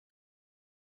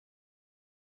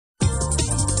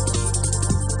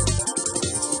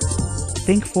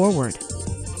Think forward.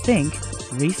 Think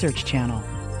Research Channel.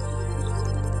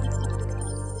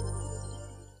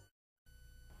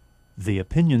 The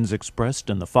opinions expressed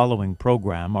in the following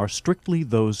program are strictly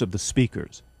those of the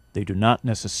speakers. They do not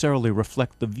necessarily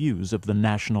reflect the views of the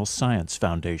National Science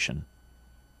Foundation.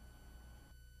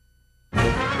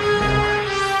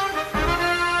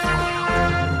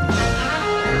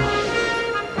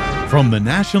 From the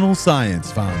National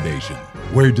Science Foundation,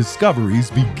 where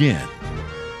discoveries begin.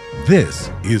 This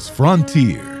is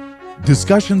Frontier,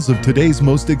 discussions of today's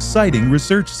most exciting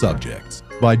research subjects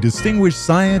by distinguished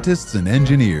scientists and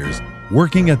engineers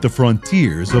working at the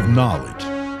frontiers of knowledge.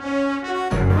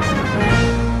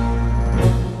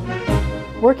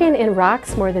 Working in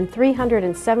rocks more than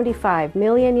 375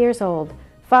 million years old,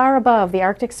 far above the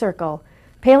Arctic Circle,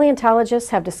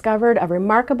 paleontologists have discovered a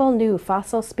remarkable new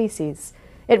fossil species.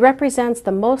 It represents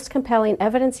the most compelling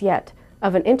evidence yet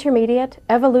of an intermediate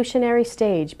evolutionary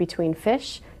stage between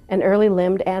fish and early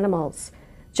limbed animals.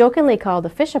 Jokingly called a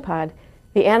fishapod,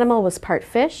 the animal was part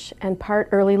fish and part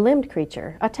early limbed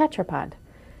creature, a tetrapod.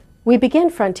 We begin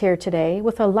Frontier today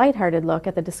with a lighthearted look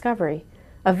at the discovery,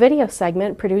 a video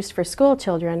segment produced for school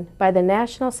children by the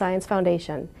National Science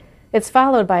Foundation. It's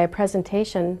followed by a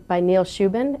presentation by Neil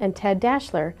Shubin and Ted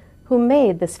Daeschler, who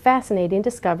made this fascinating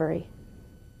discovery.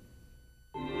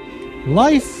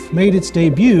 Life made its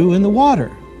debut in the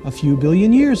water a few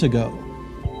billion years ago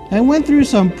and went through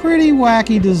some pretty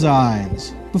wacky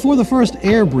designs before the first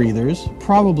air breathers,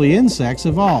 probably insects,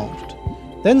 evolved.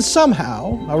 Then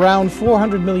somehow, around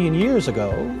 400 million years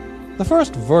ago, the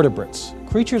first vertebrates,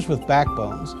 creatures with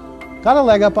backbones, got a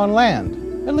leg up on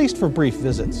land, at least for brief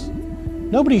visits.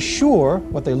 Nobody's sure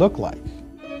what they look like,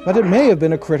 but it may have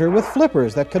been a critter with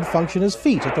flippers that could function as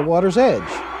feet at the water's edge.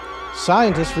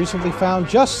 Scientists recently found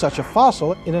just such a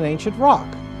fossil in an ancient rock.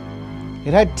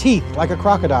 It had teeth like a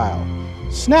crocodile,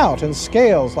 snout and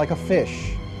scales like a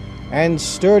fish, and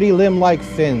sturdy limb-like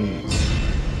fins.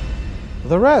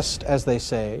 The rest, as they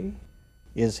say,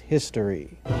 is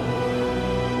history.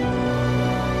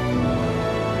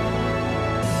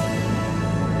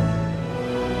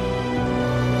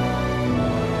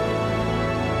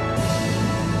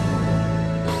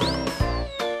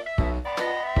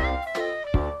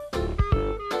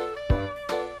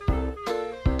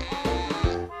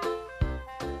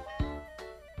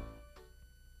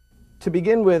 To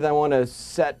begin with, I want to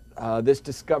set this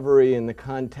discovery in the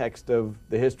context of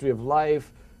the history of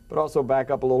life, but also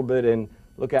back up a little bit and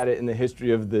look at it in the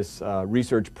history of this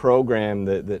research program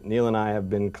that Neil and I have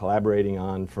been collaborating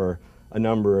on for a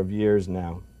number of years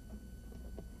now.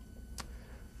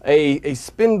 A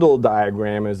spindle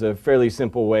diagram is a fairly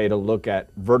simple way to look at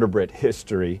vertebrate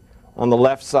history. On the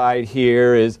left side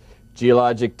here is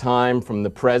geologic time from the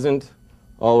present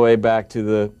all the way back to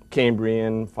the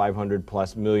Cambrian, 500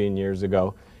 plus million years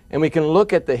ago. And we can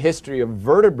look at the history of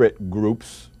vertebrate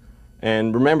groups,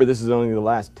 and remember this is only the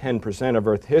last 10% of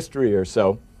Earth history or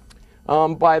so,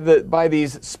 by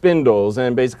these spindles,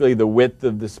 and basically the width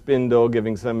of the spindle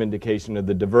giving some indication of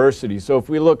the diversity. So if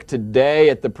we look today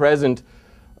at the present,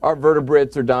 our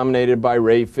vertebrates are dominated by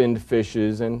ray-finned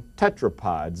fishes and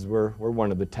tetrapods. We're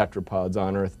one of the tetrapods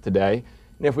on Earth today.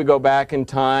 And if we go back in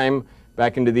time,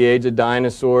 back into the age of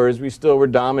dinosaurs, we still were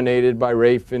dominated by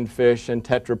ray-finned fish and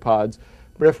tetrapods.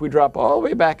 But if we drop all the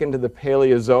way back into the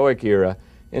Paleozoic era,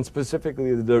 and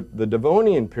specifically the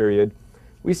Devonian period,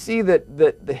 we see that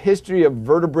the history of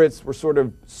vertebrates were sort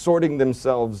of sorting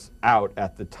themselves out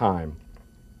at the time.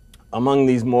 Among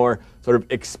these more sort of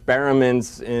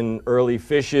experiments in early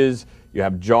fishes, you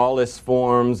have jawless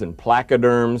forms and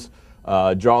placoderms.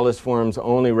 Jawless forms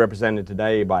only represented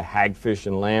today by hagfish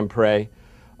and lamprey.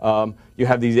 You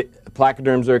have these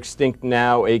placoderms are extinct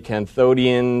now,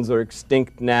 acanthodians are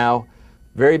extinct now.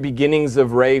 Very beginnings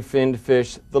of ray-finned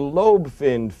fish. The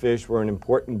lobe-finned fish were an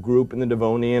important group in the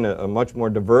Devonian, a much more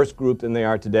diverse group than they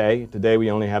are today. Today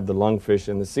we only have the lungfish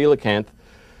and the coelacanth.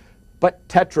 But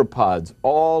tetrapods,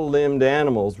 all limbed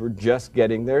animals, were just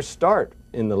getting their start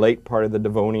in the late part of the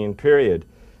Devonian period.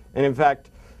 And in fact,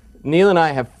 Neil and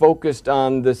I have focused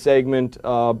on the segment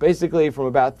basically from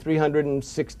about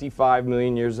 365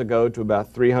 million years ago to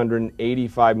about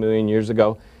 385 million years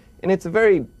ago. And it's a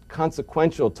very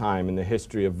consequential time in the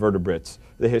history of vertebrates,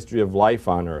 the history of life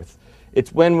on Earth.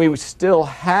 It's when we still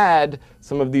had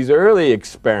some of these early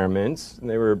experiments, and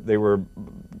they were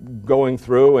going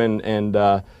through and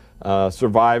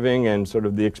surviving, and sort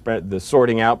of the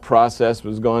sorting out process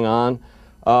was going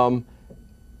on.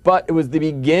 But it was the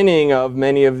beginning of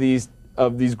many of these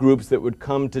groups that would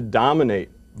come to dominate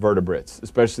vertebrates,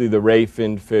 especially the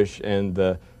ray-finned fish and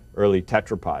the early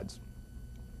tetrapods.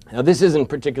 Now, this isn't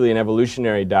particularly an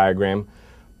evolutionary diagram,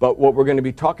 But what we're going to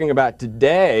be talking about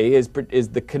today is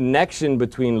the connection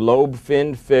between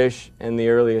lobe-finned fish and the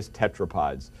earliest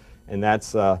tetrapods. And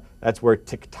that's where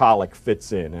Tiktaalik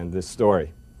fits in this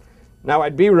story. Now,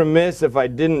 I'd be remiss if I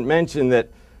didn't mention that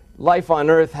life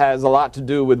on Earth has a lot to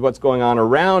do with what's going on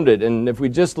around it. And if we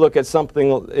just look at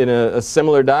something in a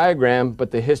similar diagram,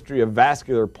 but the history of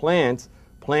vascular plants,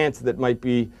 plants that might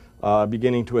be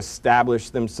beginning to establish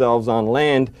themselves on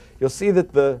land, you'll see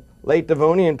that the late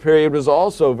Devonian period was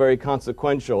also very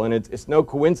consequential. And it's no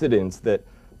coincidence that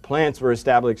plants were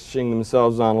establishing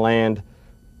themselves on land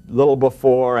a little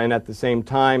before and at the same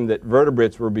time that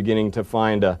vertebrates were beginning to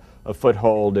find a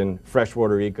foothold in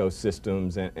freshwater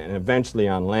ecosystems and eventually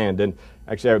on land. And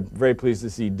actually, I'm very pleased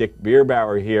to see Dick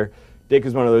Bierbauer here. Dick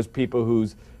is one of those people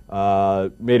who's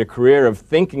made a career of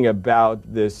thinking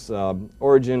about this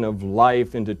origin of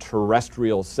life into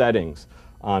terrestrial settings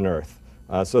on Earth.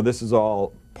 So this is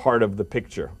all part of the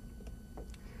picture.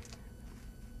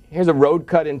 Here's a road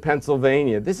cut in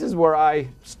Pennsylvania. This is where I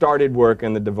started work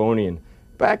in the Devonian.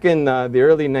 Back in the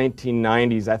early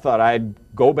 1990s, I thought I'd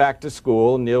go back to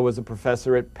school. Neil was a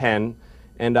professor at Penn,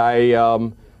 and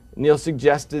Neil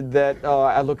suggested that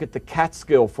I look at the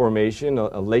Catskill Formation,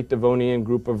 a late Devonian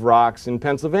group of rocks in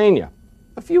Pennsylvania.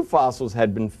 A few fossils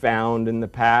had been found in the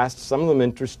past, some of them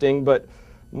interesting, but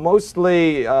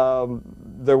mostly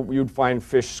you'd find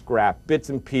fish scrap, bits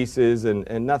and pieces,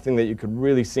 and nothing that you could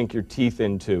really sink your teeth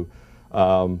into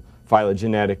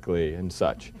phylogenetically and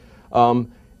such.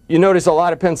 You notice a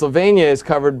lot of Pennsylvania is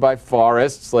covered by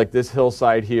forests, like this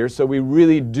hillside here, so we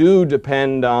really do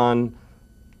depend on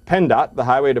PennDOT, the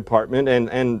highway department, and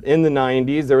in the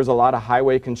 90s there was a lot of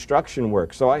highway construction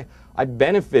work. So I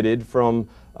benefited from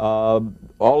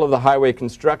all of the highway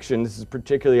construction. This is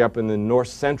particularly up in the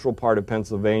north-central part of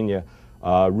Pennsylvania.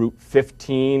 Route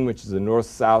 15, which is the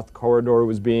north-south corridor,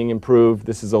 was being improved.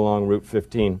 This is along Route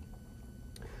 15.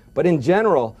 But in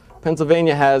general,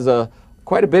 Pennsylvania has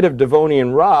quite a bit of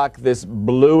Devonian rock. This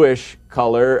bluish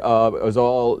color is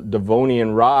all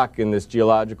Devonian rock in this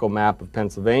geological map of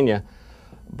Pennsylvania.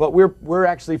 But we're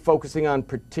actually focusing on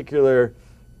particular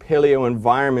paleo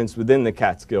environments within the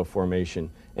Catskill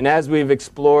Formation. And as we've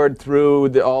explored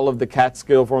through all of the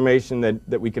Catskill Formation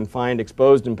that we can find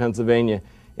exposed in Pennsylvania,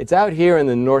 it's out here in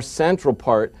the north-central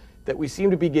part that we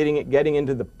seem to be getting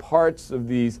into the parts of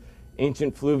these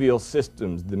ancient fluvial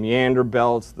systems, the meander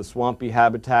belts, the swampy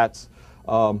habitats,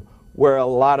 where a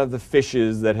lot of the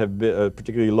fishes that have been,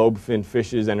 particularly lobe-finned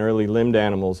fishes and early limbed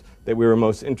animals that we were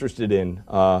most interested in,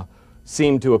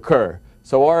 seem to occur.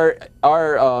 So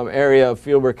our area of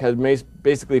fieldwork has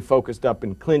basically focused up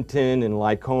in Clinton and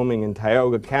Lycoming and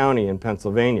Tioga County in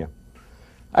Pennsylvania.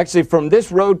 Actually, from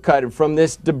this road cut and from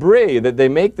this debris that they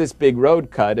make this big road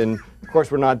cut, and of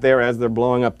course we're not there as they're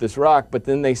blowing up this rock, but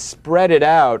then they spread it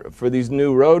out for these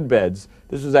new road beds.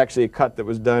 This was actually a cut that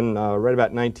was done right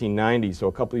about 1990, so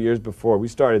a couple of years before we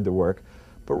started the work.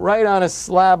 But right on a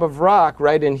slab of rock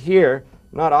right in here,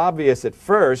 not obvious at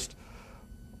first,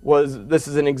 this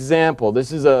is an example.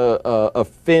 This is a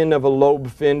fin of a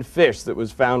lobe-finned fish that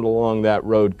was found along that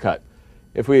road cut.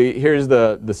 Here's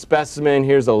the specimen,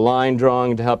 here's a line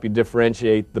drawing to help you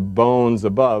differentiate the bones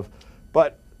above.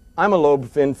 But I'm a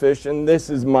lobe-finned fish, and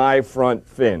this is my front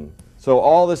fin. So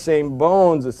all the same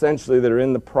bones, essentially, that are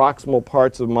in the proximal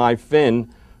parts of my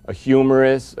fin, a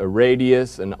humerus, a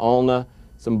radius, an ulna,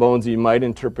 some bones that you might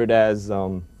interpret as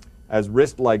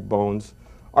wrist-like bones,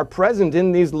 are present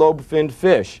in these lobe-finned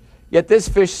fish. Yet this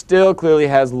fish still clearly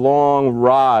has long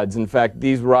rods. In fact,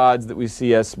 these rods that we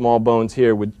see as small bones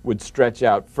here would stretch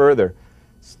out further.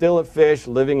 Still a fish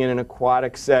living in an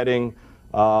aquatic setting,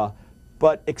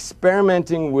 but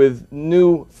experimenting with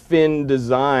new fin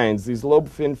designs. These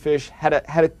lobe-finned fish had a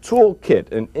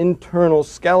toolkit, an internal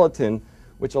skeleton,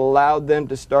 which allowed them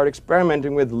to start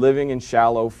experimenting with living in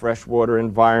shallow freshwater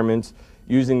environments,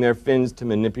 using their fins to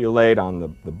manipulate on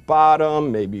the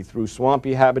bottom, maybe through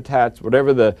swampy habitats,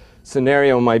 whatever the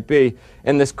scenario might be.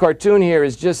 And this cartoon here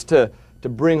is just to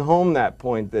bring home that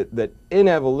point that in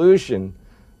evolution,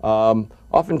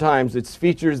 oftentimes it's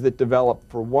features that develop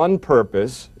for one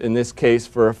purpose, in this case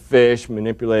for a fish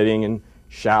manipulating in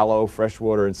shallow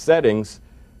freshwater settings,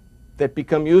 that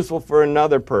become useful for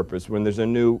another purpose when there's a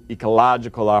new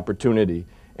ecological opportunity.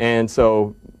 And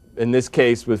so in this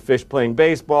case with fish playing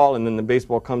baseball, and then the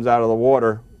baseball comes out of the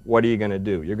water, what are you going to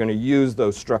do? You're going to use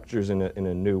those structures in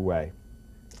a new way.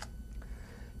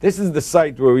 This is the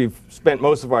site where we've spent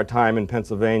most of our time in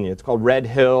Pennsylvania. It's called Red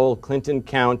Hill, Clinton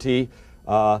County.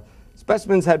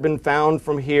 Specimens had been found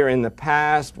from here in the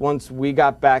past. Once we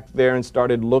got back there and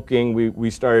started looking, we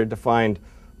started to find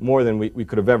more than we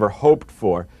could have ever hoped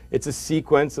for. It's a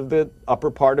sequence of the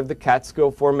upper part of the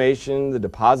Catskill Formation, the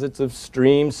deposits of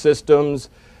stream systems,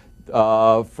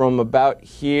 from about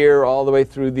here all the way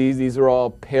through these. These are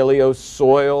all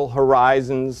paleosoil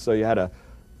horizons. So you had a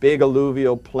big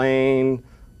alluvial plain,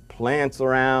 plants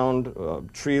around,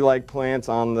 tree-like plants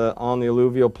on the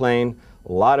alluvial plain,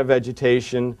 a lot of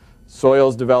vegetation,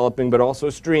 soils developing, but also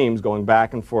streams going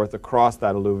back and forth across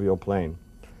that alluvial plain.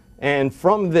 And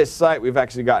from this site, we've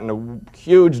actually gotten a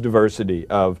huge diversity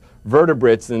of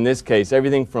vertebrates, in this case,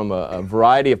 everything from a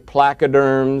variety of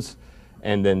placoderms,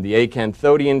 and then the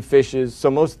acanthodian fishes.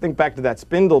 So think back to that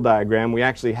spindle diagram, we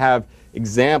actually have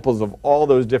examples of all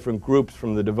those different groups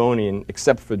from the Devonian,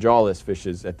 except for jawless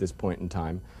fishes at this point in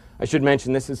time. I should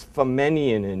mention this is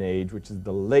Famennian in age, which is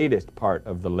the latest part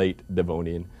of the late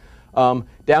Devonian.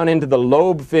 Down into the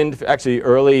lobe-finned, actually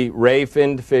early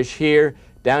ray-finned fish here,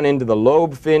 down into the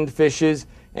lobe-finned fishes,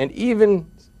 and even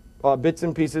bits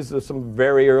and pieces of some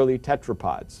very early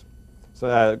tetrapods,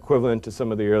 so equivalent to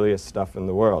some of the earliest stuff in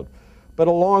the world. But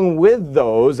along with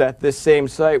those, at this same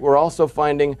site, we're also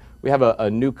finding we have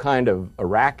a new kind of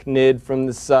arachnid from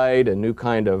the site, a new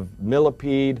kind of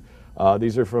millipede.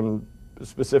 These are from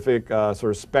specific sort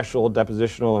of special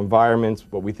depositional environments,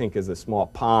 what we think is a small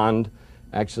pond.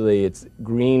 Actually, it's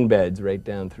green beds right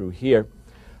down through here.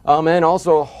 And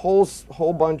also a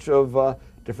whole bunch of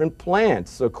different plants.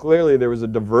 So clearly there was a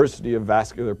diversity of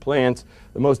vascular plants.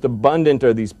 The most abundant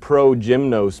are these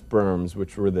progymnosperms,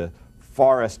 which were the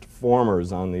forest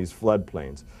formers on these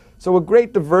floodplains. So a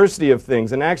great diversity of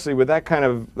things. And actually with that kind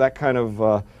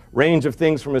of range of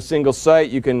things from a single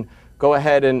site, you can go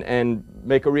ahead and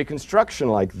make a reconstruction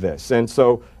like this. And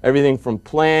so everything from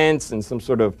plants and some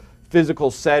sort of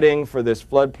physical setting for this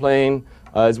floodplain,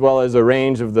 as well as a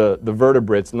range of the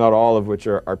vertebrates, not all of which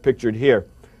are pictured here.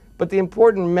 But the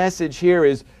important message here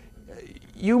is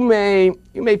you may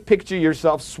picture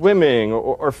yourself swimming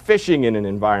or fishing in an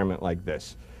environment like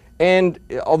this. And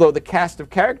although the cast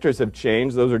of characters have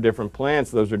changed, those are different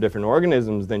plants, those are different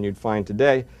organisms than you'd find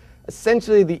today,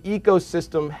 essentially the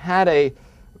ecosystem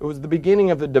it was the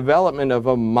beginning of the development of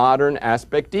a modern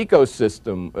aspect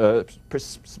ecosystem,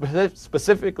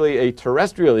 specifically a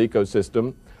terrestrial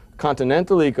ecosystem,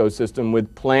 continental ecosystem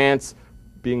with plants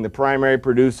being the primary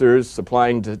producers,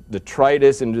 supplying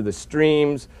detritus into the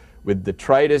streams, with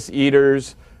detritus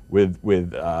eaters, with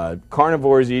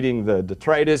carnivores eating the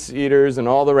detritus eaters, and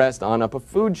all the rest on up a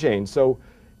food chain. So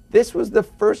this was the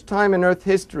first time in Earth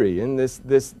history, in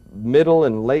this middle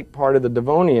and late part of the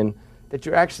Devonian, that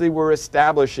you actually were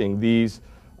establishing these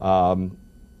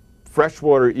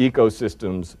freshwater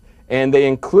ecosystems, and they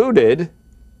included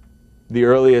the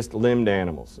earliest limbed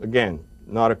animals. Again,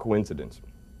 not a coincidence.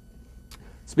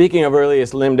 Speaking of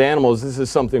earliest limbed animals, this is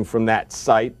something from that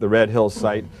site, the Red Hill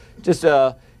site. Just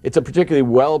it's a particularly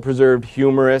well-preserved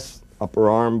humerus, upper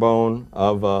arm bone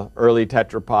of early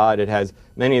tetrapod. It has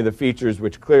many of the features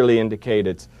which clearly indicate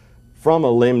it's from a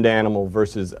limbed animal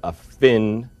versus a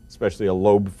fin, especially a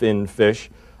lobe-finned fish.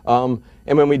 And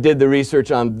when we did the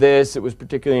research on this, it was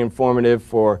particularly informative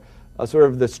for sort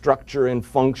of the structure and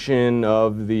function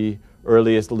of the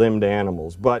earliest limbed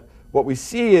animals. But what we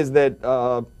see is that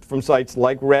from sites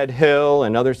like Red Hill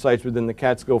and other sites within the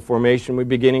Catskill Formation, we're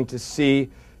beginning to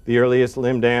see the earliest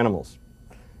limbed animals.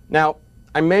 Now,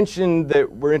 I mentioned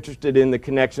that we're interested in the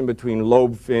connection between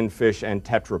lobe-finned fish and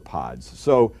tetrapods.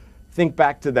 So think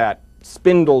back to that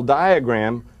spindle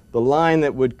diagram. The line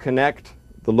that would connect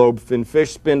the lobe-finned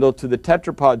fish spindle to the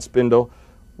tetrapod spindle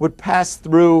would pass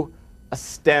through a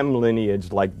stem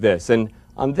lineage like this. And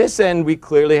on this end, we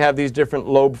clearly have these different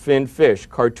lobe-finned fish,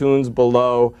 cartoons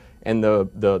below, and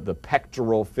the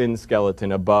pectoral fin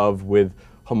skeleton above with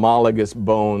homologous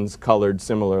bones colored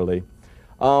similarly.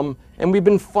 And we've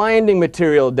been finding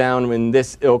material down in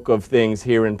this ilk of things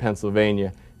here in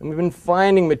Pennsylvania. And we've been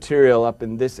finding material up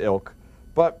in this ilk.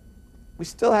 But we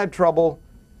still had trouble.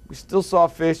 We still saw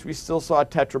fish. We still saw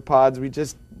tetrapods. We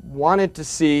just wanted to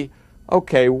see,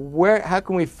 okay, how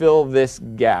can we fill this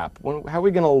gap? How are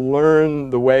we going to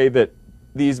learn the way that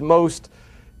these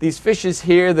fishes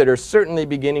here that are certainly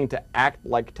beginning to act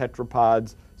like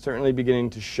tetrapods, certainly beginning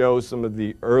to show some of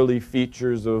the early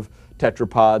features of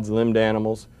tetrapods, limbed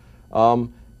animals.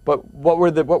 But what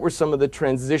were some of the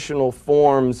transitional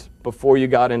forms before you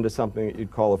got into something that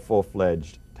you'd call a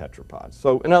full-fledged tetrapod?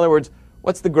 So in other words,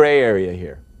 what's the gray area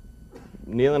here?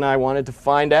 Neil and I wanted to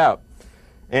find out.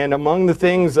 And among the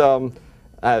things,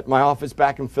 at my office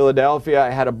back in Philadelphia, I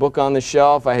had a book on the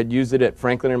shelf. I had used it at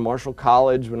Franklin and Marshall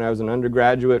College when I was an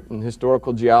undergraduate in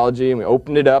historical geology, and we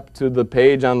opened it up to the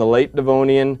page on the late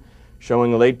Devonian,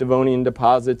 showing the late Devonian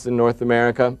deposits in North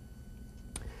America.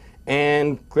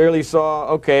 and clearly saw,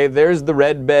 okay, there's the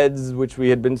red beds, which we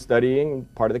had been studying,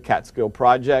 part of the Catskill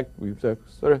project. We've sort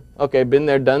of, okay, been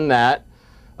there, done that.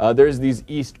 There's these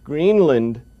East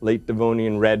Greenland late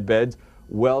Devonian red beds,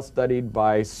 well studied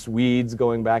by Swedes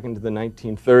going back into the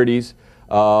 1930s,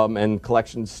 and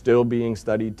collections still being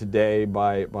studied today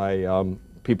by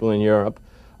people in Europe.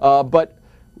 But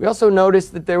we also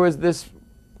noticed that there was this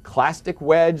clastic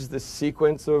wedge, this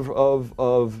sequence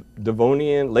of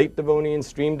Devonian, late Devonian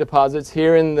stream deposits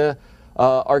here in the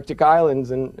Arctic Islands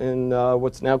in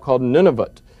what's now called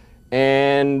Nunavut.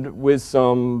 And with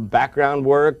some background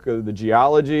work of the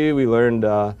geology, we learned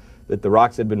that the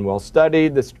rocks had been well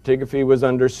studied, the stratigraphy was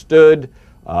understood,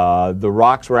 the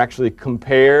rocks were actually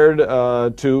compared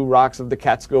to rocks of the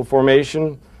Catskill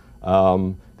Formation.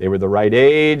 They were the right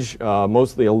age,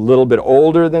 mostly a little bit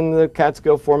older than the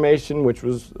Catskill Formation, which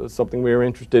was something we were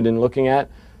interested in looking at.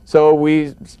 So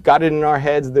we got it in our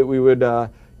heads that we would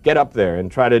get up there and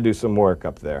try to do some work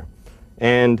up there.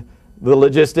 And the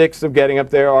logistics of getting up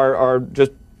there are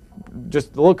just a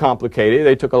little complicated.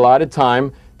 They took a lot of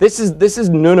time. This is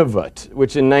Nunavut,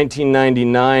 which in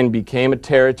 1999 became a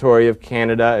territory of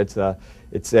Canada.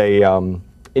 It's a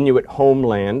Inuit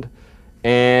homeland,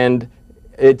 and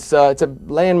it's a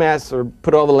landmass, or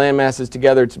put all the land masses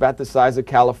together, it's about the size of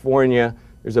California.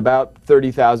 There's about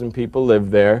 30,000 people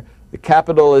live there. The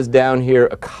capital is down here,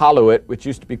 Iqaluit, which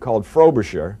used to be called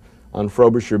Frobisher, on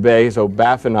Frobisher Bay, so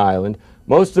Baffin Island.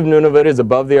 Most of Nunavut is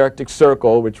above the Arctic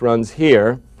Circle, which runs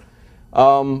here.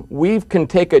 We can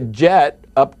take a jet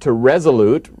up to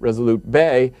Resolute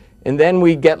Bay, and then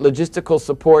we get logistical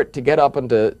support to get up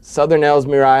into southern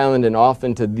Ellesmere Island and off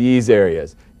into these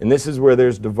areas. And this is where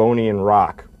there's Devonian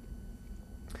rock.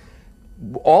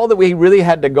 All that we really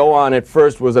had to go on at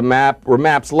first was a map, or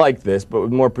maps like this, but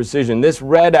with more precision. This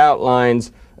red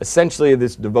outlines essentially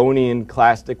this Devonian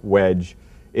clastic wedge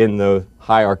in the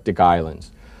high Arctic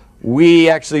islands. We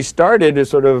actually started as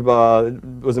sort of, it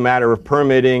was a matter of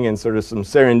permitting and sort of some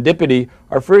serendipity.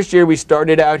 Our first year we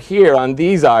started out here on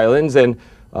these islands, and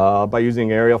by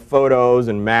using aerial photos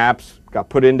and maps, got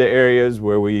put into areas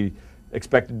where we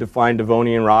expected to find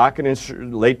Devonian rock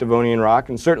and late Devonian rock,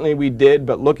 and certainly we did,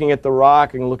 but looking at the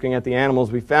rock and looking at the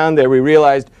animals we found there, we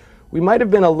realized we might have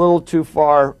been a little too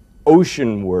far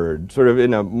oceanward, sort of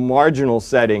in a marginal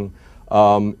setting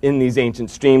in these ancient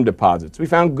stream deposits. We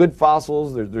found good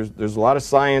fossils. There's a lot of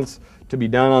science to be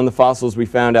done on the fossils we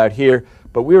found out here,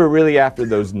 but we were really after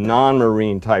those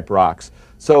non-marine type rocks.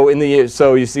 So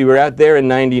you see, we're out there in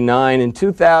 '99. In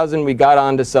 2000, we got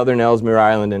onto southern Ellesmere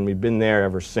Island, and we've been there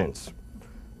ever since.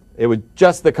 It was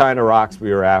just the kind of rocks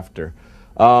we were after.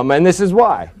 And this is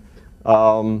why.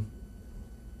 The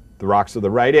rocks are the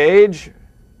right age.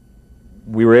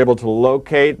 We were able to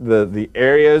locate the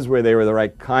areas where they were the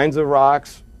right kinds of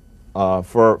rocks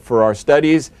for our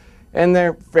studies, and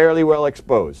they're fairly well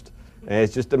exposed. And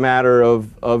it's just a matter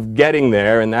of getting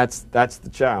there, and that's the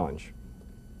challenge.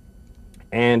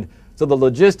 And so the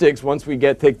logistics, once we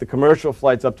take the commercial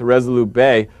flights up to Resolute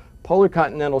Bay, Polar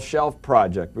Continental Shelf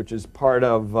Project, which is part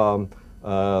of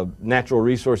Natural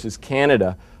Resources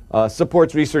Canada,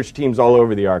 supports research teams all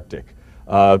over the Arctic.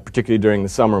 Particularly during the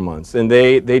summer months. And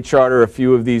they charter a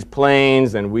few of these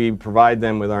planes, and we provide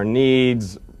them with our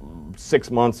needs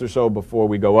 6 months or so before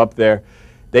we go up there.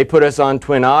 They put us on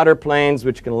Twin Otter planes,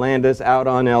 which can land us out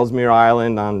on Ellesmere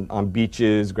Island on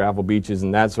beaches, gravel beaches,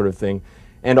 and that sort of thing.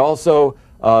 And also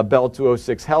Bell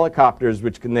 206 helicopters,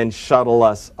 which can then shuttle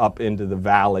us up into the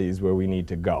valleys where we need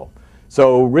to go.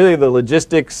 So really the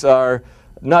logistics are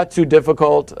not too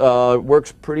difficult,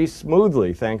 works pretty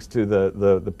smoothly thanks to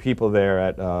the people there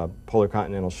at Polar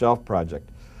Continental Shelf Project.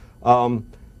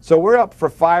 So we're up for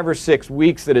 5 or 6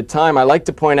 weeks at a time. I like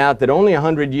to point out that only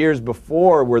 100 years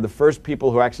before were the first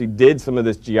people who actually did some of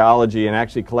this geology and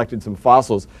actually collected some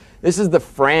fossils. This is the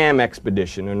Fram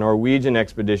expedition, a Norwegian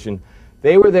expedition.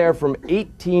 They were there from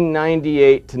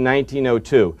 1898 to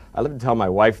 1902. I love to tell my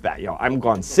wife that, I'm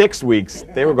gone 6 weeks.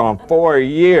 They were gone 4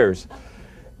 years.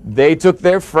 They took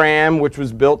their Fram, which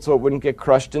was built so it wouldn't get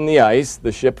crushed in the ice,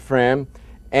 the ship Fram,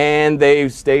 and they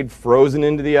stayed frozen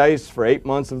into the ice for 8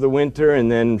 months of the winter,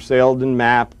 and then sailed and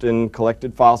mapped and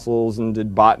collected fossils and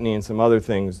did botany and some other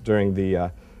things during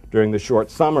the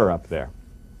short summer up there.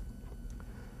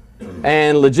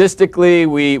 And logistically,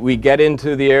 we get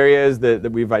into the areas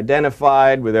that we've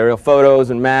identified with aerial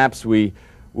photos and maps. We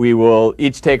will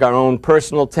each take our own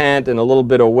personal tent, and a little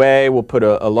bit away we'll put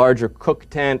a larger cook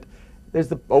tent.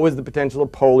 There's always the potential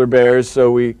of polar bears,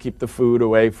 so we keep the food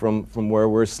away from where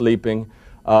we're sleeping.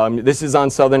 This is on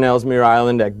southern Ellesmere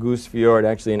Island at Goose Fjord.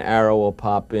 Actually, an arrow will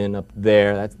pop in up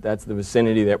there. That's the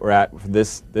vicinity that we're at for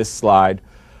this slide.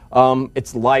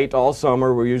 It's light all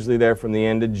summer. We're usually there from the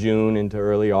end of June into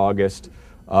early August.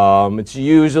 It's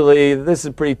usually, this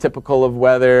is pretty typical of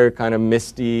weather, kind of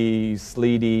misty,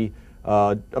 sleety,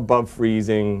 above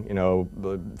freezing, you know,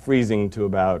 freezing to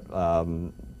about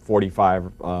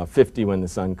 45, 50 when the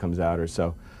sun comes out or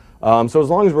so. So as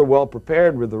long as we're well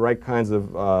prepared with the right kinds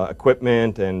of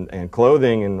equipment and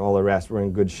clothing and all the rest, we're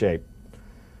in good shape.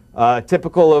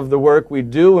 Typical of the work we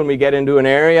do when we get into an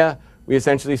area, we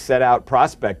essentially set out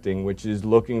prospecting, which is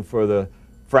looking for the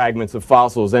fragments of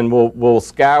fossils. And we'll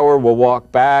scour, we'll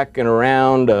walk back and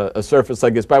around a surface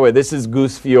like this. By the way, this is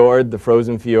Goose Fjord, the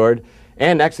frozen fjord.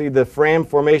 And actually the Fram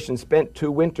Formation spent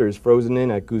 2 winters frozen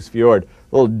in at Goose Fjord,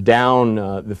 a little down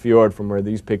the fjord from where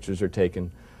these pictures are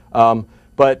taken.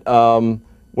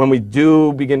 When we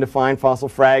do begin to find fossil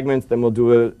fragments, then we'll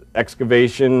do an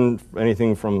excavation,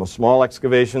 anything from a small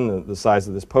excavation, the size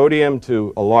of this podium,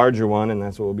 to a larger one, and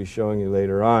that's what we'll be showing you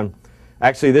later on.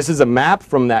 Actually, this is a map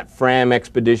from that Fram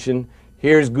expedition.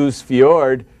 Here's Goose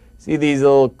Fjord. See these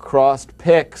little crossed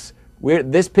picks?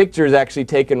 This picture is actually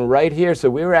taken right here, so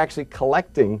we were actually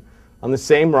collecting on the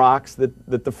same rocks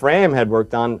that the Fram had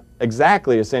worked on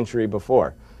exactly a century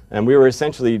before. And we were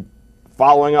essentially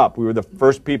following up. We were the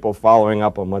first people following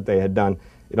up on what they had done.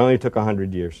 It only took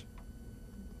 100 years.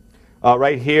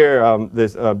 Right here,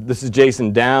 this is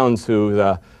Jason Downs,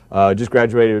 who just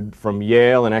graduated from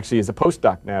Yale and actually is a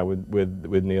postdoc now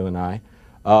with Neil and I.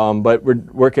 But we're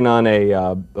working on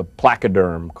a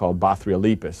placoderm called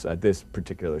Bothrialepis at this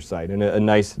particular site, and a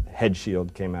nice head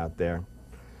shield came out there.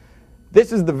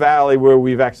 This is the valley where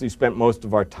we've actually spent most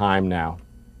of our time now.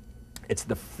 It's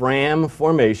the Fram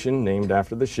Formation, named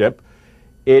after the ship.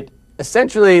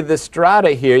 Essentially, the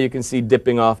strata here, you can see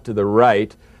dipping off to the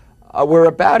right, we're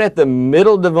about at the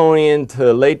middle Devonian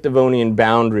to late Devonian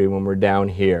boundary when we're down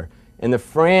here. And the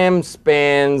Fram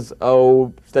spans,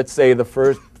 let's say the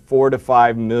first 4 to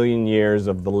 5 million years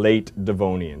of the late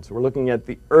Devonian. So we're looking at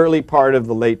the early part of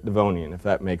the late Devonian, if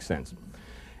that makes sense.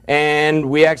 And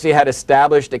we actually had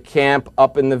established a camp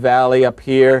up in the valley up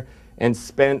here and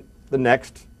spent the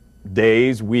next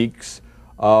days, weeks,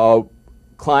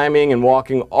 climbing and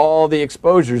walking all the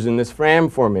exposures in this Fram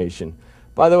Formation.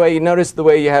 By the way, you notice the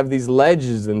way you have these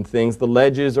ledges and things. The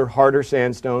ledges are harder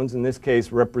sandstones, in this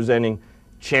case representing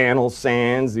channel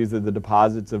sands. These are the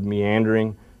deposits of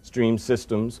meandering stream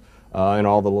systems and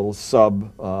all the little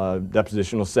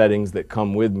depositional settings that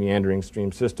come with meandering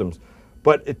stream systems.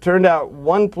 But it turned out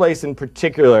one place in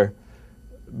particular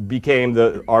became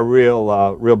our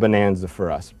real bonanza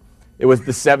for us. It was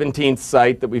the 17th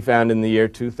site that we found in the year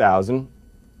 2000.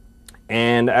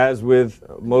 And as with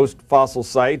most fossil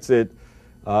sites, it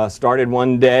started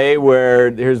one day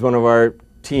where here's one of our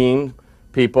team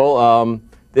people.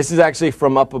 This is actually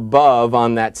from up above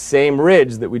on that same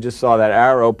ridge that we just saw that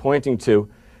arrow pointing to.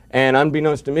 And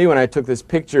unbeknownst to me when I took this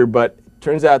picture, but it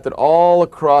turns out that all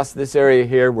across this area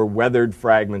here were weathered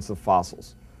fragments of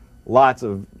fossils. Lots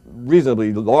of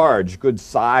reasonably large, good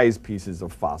size pieces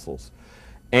of fossils.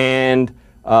 And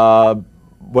one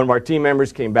of our team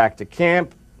members came back to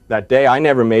camp that day. I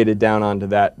never made it down onto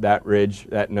that ridge,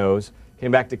 that nose.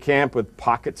 Came back to camp with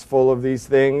pockets full of these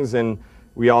things, and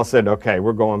we all said, okay,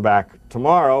 we're going back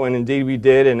tomorrow, and indeed we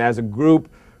did. And as a group,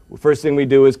 the first thing we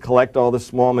do is collect all the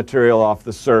small material off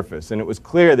the surface. And it was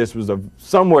clear this was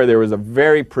somewhere there was a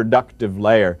very productive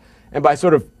layer. And by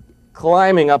sort of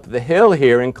climbing up the hill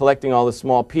here and collecting all the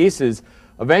small pieces,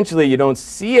 eventually you don't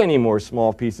see any more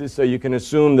small pieces, so you can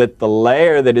assume that the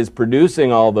layer that is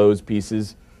producing all those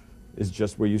pieces is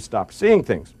just where you stop seeing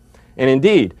things. And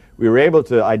indeed, we were able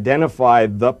to identify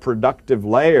the productive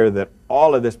layer that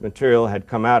all of this material had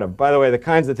come out of. By the way, the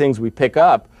kinds of things we pick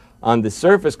up on the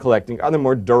surface collecting are the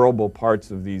more durable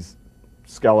parts of these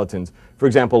skeletons. For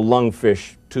example,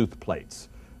 lungfish tooth plates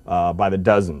by the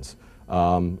dozens.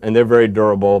 And they're very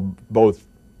durable, both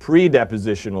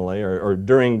pre-depositionally or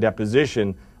during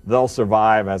deposition. They'll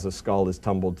survive as a skull is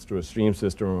tumbled through a stream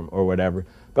system or whatever.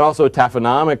 But also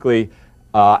taphonomically,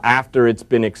 after it's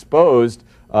been exposed,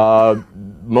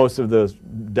 most of the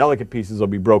delicate pieces will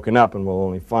be broken up and we'll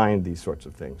only find these sorts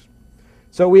of things.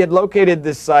 So we had located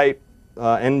this site,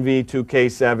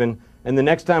 NV2K7, and the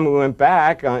next time we went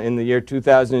back in the year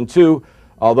 2002,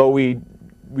 although we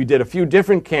did a few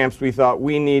different camps, we thought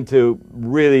we need to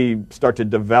really start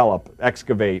to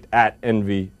excavate at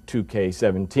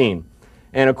NV2K17.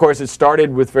 And of course it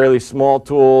started with fairly small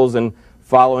tools and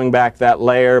following back that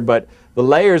layer, but the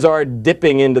layers are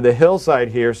dipping into the hillside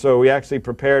here, so we actually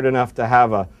prepared enough to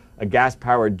have a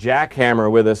gas-powered jackhammer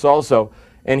with us also.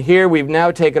 And here we've now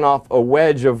taken off a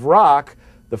wedge of rock.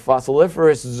 The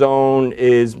fossiliferous zone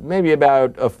is maybe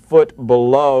about a foot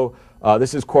below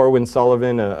This is Corwin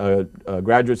Sullivan, a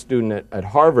graduate student at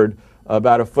Harvard,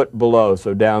 about a foot below,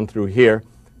 so down through here.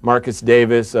 Marcus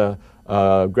Davis, a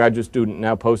graduate student,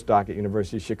 now postdoc at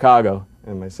University of Chicago,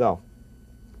 and myself.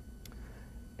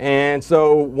 And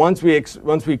so once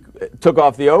we took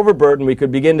off the overburden, we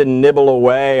could begin to nibble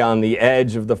away on the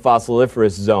edge of the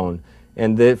fossiliferous zone.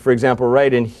 And for example,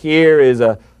 right in here is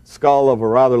a skull of a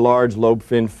rather large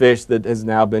lobe-finned fish that has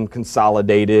now been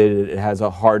consolidated. It has a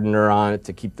hardener on it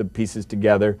to keep the pieces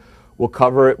together. We'll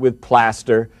cover it with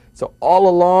plaster. So all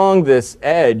along this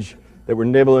edge that we're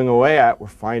nibbling away at, we're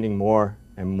finding more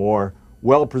and more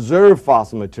well-preserved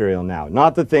fossil material now.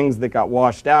 Not the things that got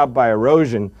washed out by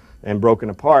erosion and broken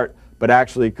apart, but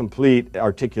actually complete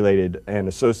articulated and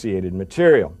associated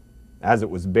material as it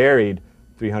was buried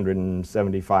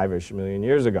 375-ish million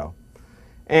years ago.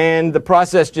 And the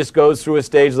process just goes through a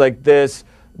stage like this.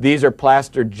 These are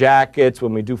plaster jackets.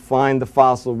 When we do find the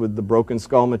fossil with the broken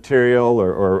skull material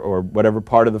or whatever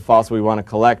part of the fossil we want to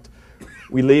collect,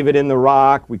 we leave it in the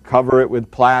rock, we cover it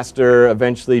with plaster,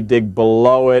 eventually dig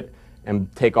below it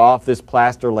and take off this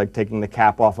plaster like taking the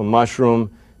cap off a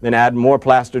mushroom, then add more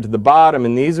plaster to the bottom,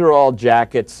 and these are all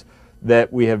jackets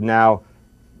that we have now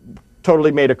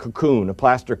totally made a cocoon, a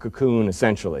plaster cocoon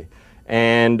essentially.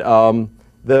 And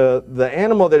the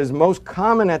animal that is most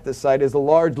common at the site is a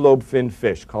large lobe-finned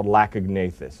fish called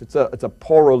Lacognathus. It's a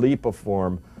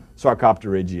porolipiform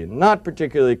sarcopterygian, not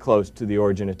particularly close to the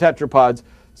origin of tetrapods,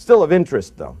 still of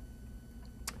interest though.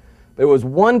 There was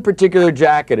one particular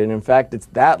jacket, and in fact it's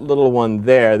that little one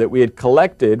there that we had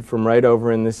collected from right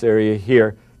over in this area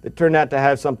here that turned out to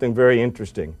have something very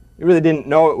interesting. We really didn't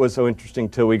know it was so interesting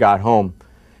till we got home.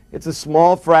 It's a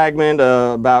small fragment,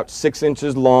 about 6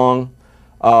 inches long.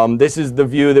 This is the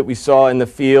view that we saw in the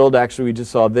field. Actually, we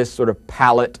just saw this sort of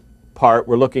palate part.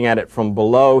 We're looking at it from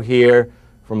below here,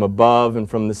 from above, and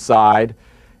from the side.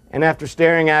 And after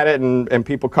staring at it and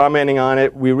people commenting on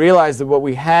it, we realized that what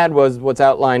we had was what's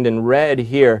outlined in red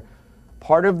here,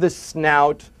 part of the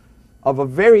snout of a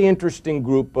very interesting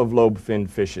group of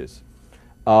lobe-finned fishes.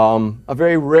 A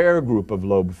very rare group of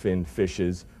lobe-finned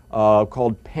fishes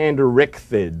called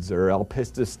panderichthyds or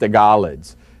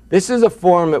alpistostygalids. This is a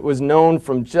form that was known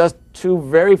from just 2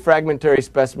 very fragmentary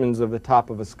specimens of the top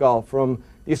of a skull from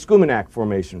the Escuminac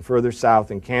Formation further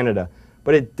south in Canada.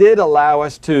 But it did allow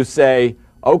us to say,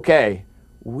 okay,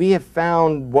 we have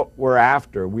found what we're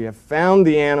after. We have found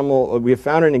the animal, we have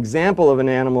found an example of an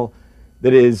animal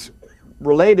that is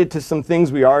related to some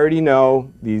things we already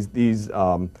know. These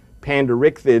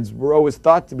panderichthyds were always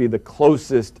thought to be the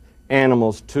closest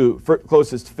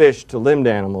closest fish to limbed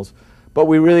animals. But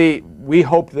we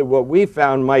hoped that what we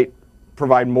found might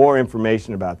provide more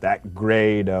information about that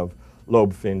grade of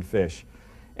lobe-finned fish.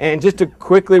 And just to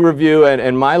quickly review,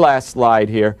 and my last slide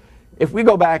here, if we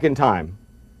go back in time,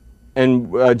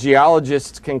 and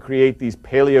geologists can create these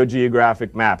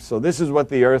paleogeographic maps. So this is what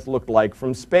the Earth looked like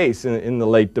from space in the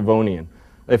late Devonian,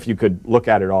 if you could look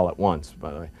at it all at once,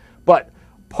 by the way. But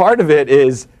part of it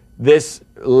is this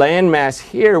landmass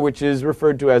here, which is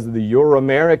referred to as the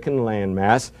Euro-American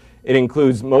landmass. It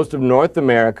includes most of North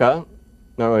America,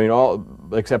 all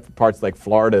except for parts like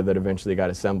Florida that eventually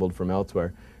got assembled from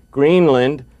elsewhere,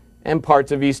 Greenland, and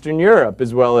parts of Eastern Europe,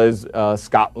 as well as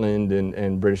Scotland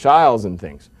and British Isles and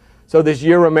things. So this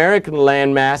Euro-American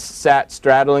landmass sat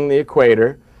straddling the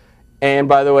equator. And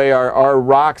by the way, our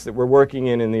rocks that we're working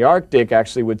in the Arctic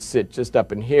actually would sit just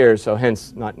up in here, so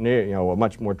hence not near, a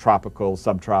much more tropical,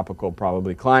 subtropical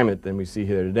probably climate than we see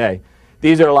here today.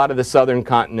 These are a lot of the southern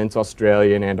continents,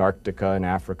 Australia and Antarctica and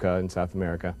Africa and South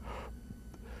America.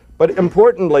 But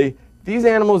importantly, these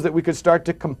animals that we could start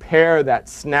to compare that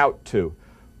snout to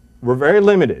were very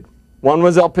limited. One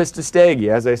was Alpistostegi,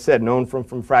 as I said, known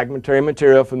from fragmentary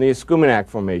material from the Escuminac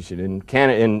Formation in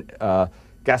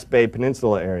Gaspé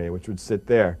Peninsula area, which would sit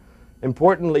there.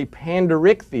 Importantly,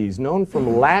 panderichthyes, known from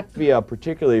Latvia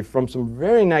particularly, from some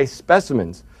very nice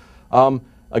specimens.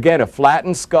 Again, a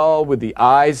flattened skull with the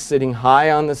eyes sitting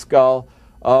high on the skull.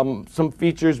 Some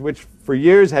features which for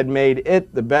years had made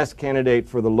it the best candidate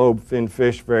for the lobe-finned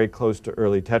fish, very close to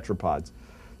early tetrapods.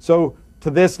 So to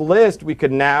this list, we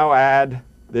could now add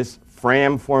this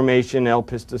Fram Formation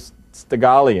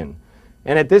Alpistostygalian.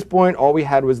 And at this point, all we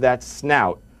had was that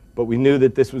snout. But we knew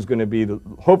that this was going to be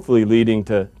hopefully leading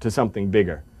to something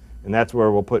bigger. And that's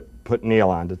where we'll put Neil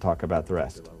on to talk about the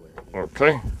rest.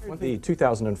 Okay. The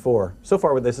 2004. So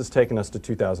far, this has taken us to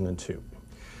 2002.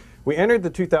 We entered the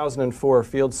 2004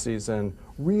 field season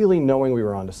really knowing we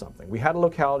were onto something. We had a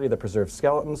locality that preserved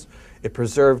skeletons. It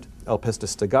preserved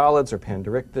Alpistostygalids or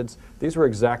panderichthyds. These were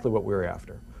exactly what we were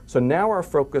after. So now our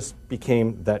focus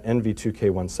became that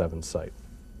NV2K17 site.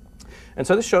 And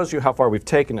so this shows you how far we've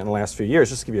taken it in the last few years.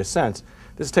 Just to give you a sense,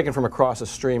 this is taken from across a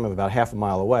stream of about half a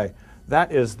mile away.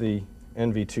 That is the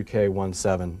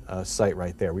NV2K17 site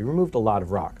right there. We removed a lot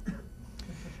of rock.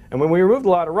 And when we removed a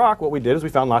lot of rock, what we did is we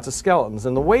found lots of skeletons.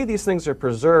 And the way these things are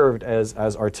preserved as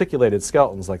articulated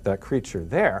skeletons, like that creature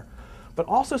there, but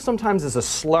also sometimes as a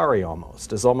slurry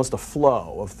almost, as almost a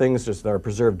flow of things just that are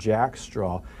preserved jack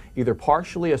straw, either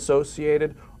partially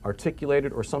associated,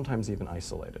 articulated, or sometimes even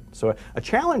isolated. So a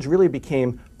challenge really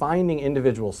became finding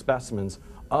individual specimens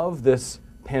of this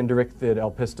Panderichthyid,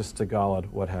 Elpistis tigalid,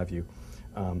 what have you,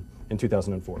 in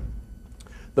 2004.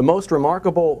 The most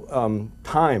remarkable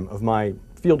time of my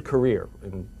field career,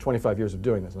 in 25 years of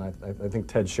doing this, and I think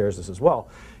Ted shares this as well,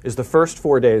 is the first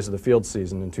 4 days of the field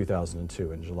season in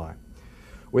 2002 in July.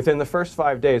 Within the first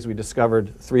 5 days, we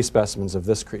discovered 3 specimens of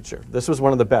this creature. This was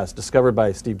one of the best, discovered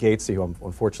by Steve Gatesy, who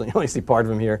unfortunately only see part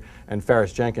of him here, and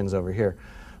Ferris Jenkins over here.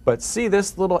 But see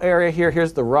this little area here?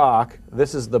 Here's the rock.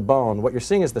 This is the bone. What you're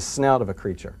seeing is the snout of a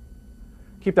creature.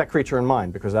 Keep that creature in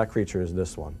mind, because that creature is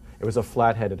this one. It was a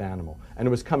flat-headed animal, and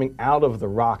it was coming out of the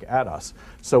rock at us.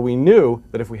 So we knew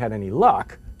that if we had any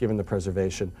luck, given the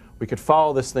preservation, we could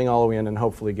follow this thing all the way in and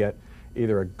hopefully get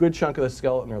either a good chunk of the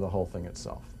skeleton or the whole thing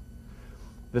itself.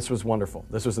 This was wonderful.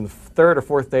 This was in the 3rd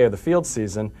or 4th day of the field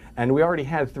season, and we already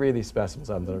had 3 of these specimens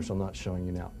on there, so I'm not showing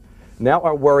you now. Now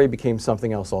our worry became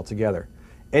something else altogether.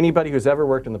 Anybody who's ever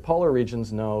worked in the polar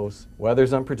regions knows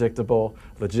weather's unpredictable,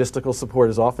 logistical support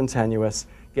is often tenuous.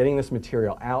 Getting this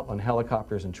material out on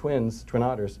helicopters and twin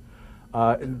otters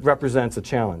represents a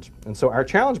challenge. And so our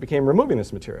challenge became removing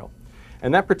this material.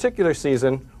 And that particular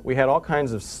season, we had all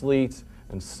kinds of sleet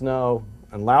and snow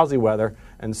and lousy weather,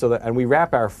 and we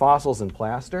wrap our fossils in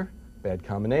plaster. Bad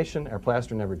combination. Our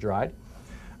plaster never dried.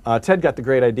 Ted got the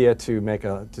great idea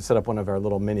to set up one of our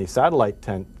little mini satellite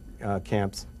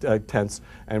tents,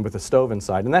 and with a stove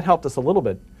inside, and that helped us a little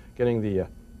bit getting the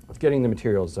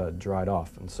materials dried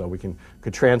off, and so we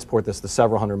could transport this the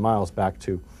several hundred miles back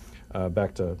to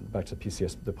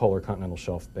PCS, the Polar Continental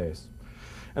Shelf base.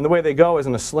 And the way they go is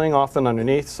in a sling, often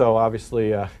underneath. So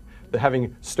obviously,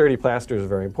 having sturdy plaster is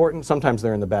very important. Sometimes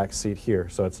they're in the back seat here.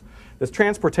 So this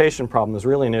transportation problem is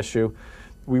really an issue.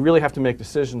 We really have to make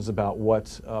decisions about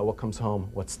what comes home,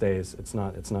 what stays. It's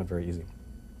not very easy.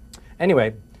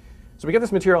 Anyway, so we get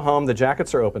this material home. The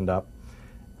jackets are opened up,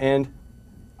 and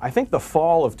I think the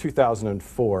fall of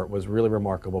 2004 was really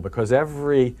remarkable because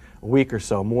every week or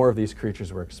so, more of these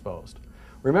creatures were exposed.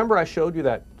 Remember I showed you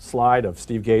that slide of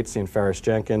Steve Gatesy and Ferris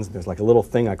Jenkins? There's like a little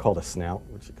thing I called a snout,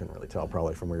 which you couldn't really tell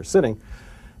probably from where you're sitting.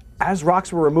 As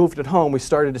rocks were removed at home, we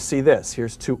started to see this.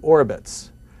 Here's 2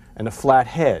 orbits and a flat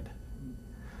head.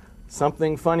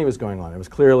 Something funny was going on. It was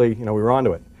clearly, we were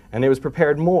onto it. And it was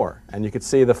prepared more, and you could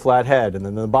see the flat head, and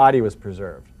then the body was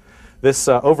preserved. This,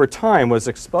 over time, was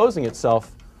exposing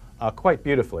itself quite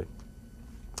beautifully.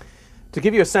 To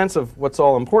give you a sense of what's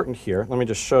all important here, let me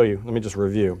just show you, let me just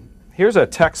review. Here's a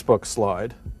textbook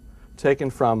slide taken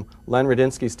from Len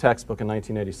Radinsky's textbook in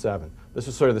 1987. This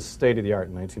was sort of the state of the art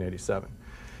in 1987.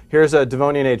 Here's a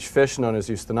Devonian age fish known as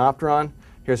Eusthenopteron.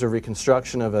 Here's a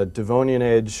reconstruction of a Devonian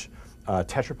age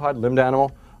tetrapod, limbed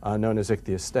animal, known as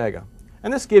Ichthyostega.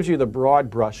 And this gives you the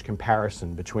broad brush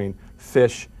comparison between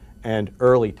fish and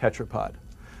early tetrapod.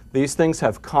 These things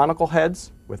have conical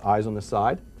heads with eyes on the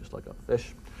side, just like a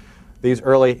fish. These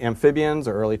early amphibians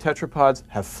or early tetrapods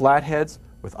have flat heads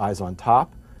with eyes on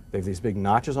top. They have these big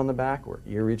notches on the back where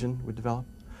ear region would develop.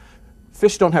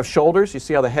 Fish don't have shoulders. You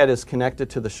see how the head is connected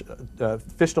to the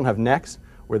fish don't have necks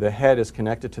where the head is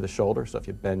connected to the shoulder. So if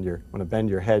you want to bend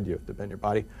your head, you have to bend your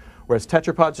body. Whereas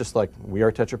tetrapods, just like we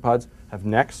are tetrapods, have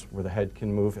necks where the head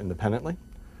can move independently.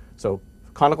 So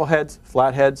conical heads,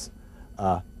 flat heads,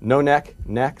 no neck,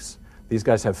 necks. These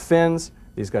guys have fins.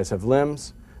 These guys have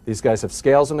limbs. These guys have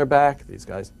scales on their back. These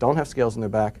guys don't have scales on their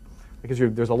back. Because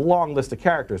there's a long list of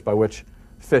characters by which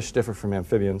fish differ from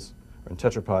amphibians and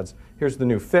tetrapods. Here's the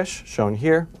new fish shown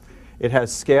here. It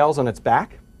has scales on its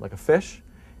back, like a fish.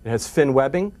 It has fin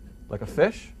webbing, like a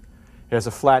fish. It has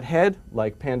a flat head,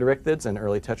 like Panderichthyds and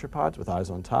early tetrapods, with eyes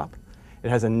on top. It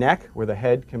has a neck where the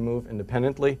head can move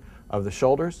independently of the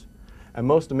shoulders. And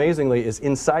most amazingly is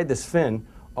inside this fin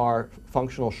are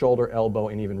functional shoulder, elbow,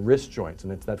 and even wrist joints.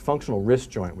 And it's that functional wrist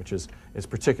joint which is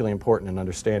particularly important in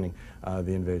understanding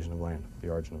the invasion of land, the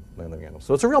origin of land-living animals.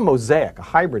 So it's a real mosaic, a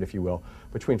hybrid, if you will,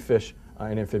 between fish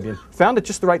and amphibian, found at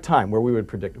just the right time where we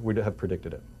would have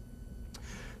predicted it.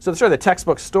 So the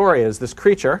textbook story is this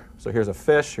creature. So here's a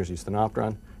fish, here's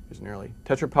Eusthenopteron, here's an early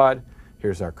tetrapod,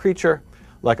 here's our creature.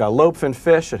 Like a lobe-finned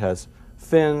fish, it has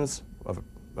fins of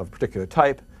a particular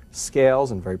type,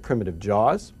 scales, and very primitive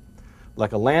jaws.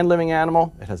 Like a land-living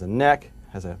animal, it has a neck,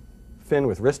 has a fin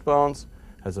with wrist bones,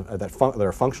 that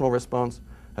are functional wrist bones,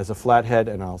 has a flat head,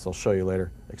 and I'll show you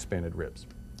later, expanded ribs.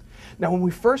 Now, when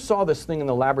we first saw this thing in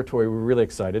the laboratory, we were really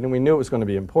excited, and we knew it was going to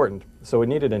be important, so we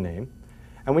needed a name.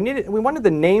 And we wanted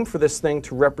the name for this thing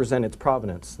to represent its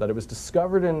provenance, that it was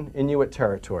discovered in Inuit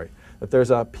territory, that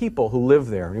there's people who live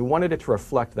there, and we wanted it to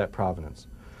reflect that provenance.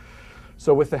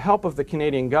 So with the help of the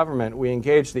Canadian government, we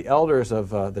engaged the elders of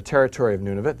the territory of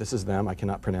Nunavut. This is them. I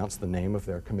cannot pronounce the name of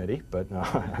their committee, but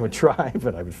I would try,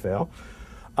 but I would fail.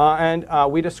 And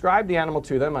we described the animal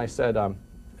to them. I said,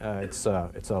 it's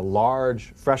a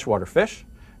large freshwater fish.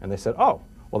 And they said, oh,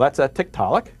 well, that's a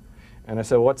Tiktaalik. And I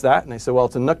said, well, what's that? And they said, well,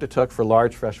 it's a Nuktatuk for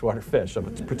large freshwater fish of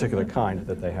a particular kind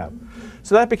that they have.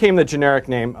 So that became the generic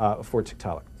name for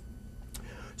Tiktaalik.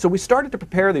 So we started to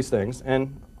prepare these things,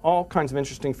 and all kinds of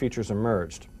interesting features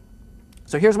emerged.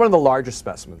 So here's one of the largest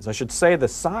specimens. I should say the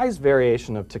size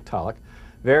variation of Tiktaalik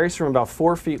varies from about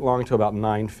 4 feet long to about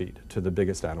 9 feet to the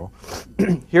biggest animal.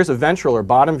 Here's a ventral or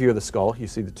bottom view of the skull. You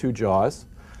see the two jaws.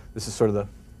 This is sort of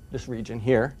this region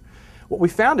here. What we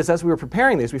found is, as we were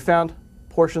preparing these, we found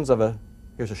portions of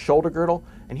here's a shoulder girdle,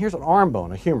 and here's an arm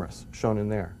bone, a humerus, shown in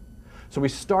there. So we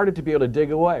started to be able to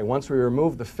dig away. Once we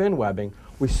removed the fin webbing,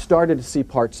 we started to see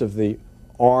parts of the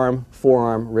arm,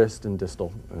 forearm, wrist, and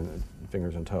distal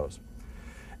fingers and toes.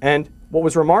 And what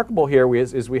was remarkable here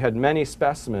is we had many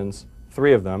specimens,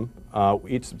 3 of them,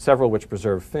 several which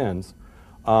preserve fins,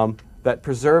 that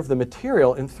preserve the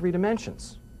material in 3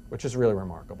 dimensions, which is really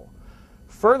remarkable.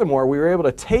 Furthermore, we were able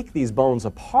to take these bones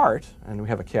apart, and we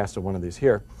have a cast of one of these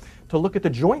here, to look at the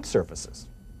joint surfaces.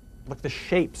 Look at the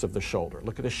shapes of the shoulder,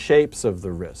 look at the shapes of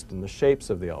the wrist, and the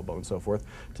shapes of the elbow, and so forth,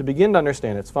 to begin to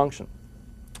understand its function.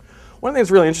 One of the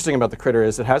things really interesting about the critter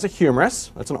is it has a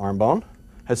humerus, that's an arm bone,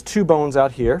 has 2 bones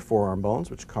out here, forearm bones,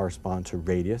 which correspond to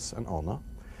radius and ulna,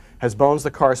 has bones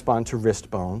that correspond to wrist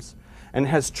bones, and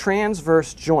has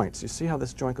transverse joints. You see how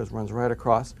this joint runs right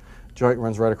across? Joint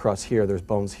runs right across here. There's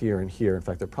bones here and here. In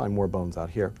fact, there are probably more bones out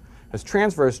here. Has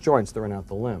transverse joints that run out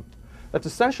the limb. That's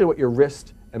essentially what your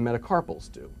wrist and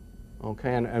metacarpals do.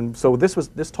 Okay, and so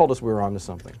this told us we were onto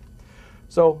something.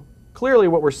 So clearly,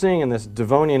 what we're seeing in this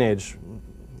Devonian age,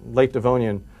 these late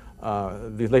Devonian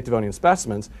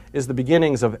specimens, is the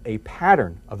beginnings of a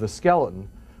pattern of the skeleton,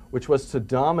 which was to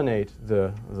dominate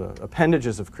the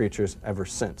appendages of creatures ever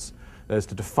since. That is,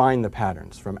 to define the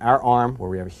patterns from our arm, where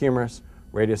we have a humerus,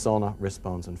 radius, ulna, wrist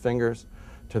bones, and fingers,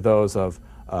 to those of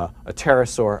a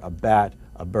pterosaur, a bat,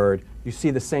 a bird. You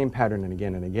see the same pattern and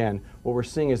again. What we're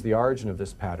seeing is the origin of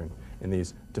this pattern in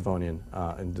these Devonian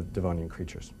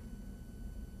creatures.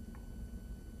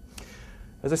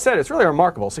 As I said, it's really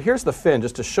remarkable. So here's the fin,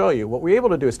 just to show you. What we're able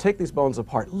to do is take these bones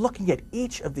apart, looking at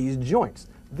each of these joints.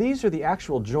 These are the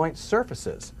actual joint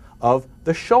surfaces of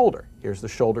the shoulder. Here's the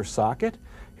shoulder socket.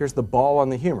 Here's the ball on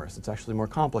the humerus. It's actually more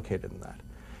complicated than that.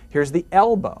 Here's the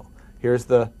elbow. Here's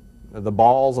the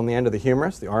balls on the end of the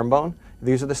humerus, the arm bone.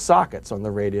 These are the sockets on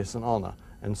the radius and ulna,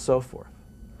 and so forth.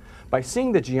 By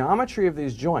seeing the geometry of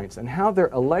these joints and how they're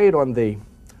allayed on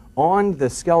the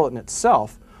skeleton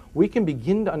itself, we can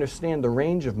begin to understand the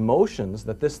range of motions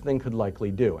that this thing could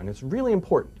likely do. And it's really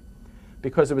important,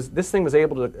 because this thing was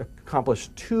able to accomplish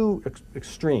 2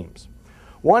 extremes.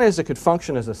 One is it could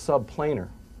function as a subplanar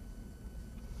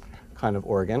kind of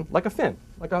organ, like a fin,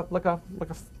 like a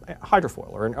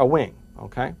hydrofoil or a wing,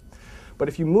 okay? But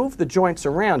if you move the joints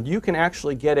around, you can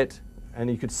actually get it, and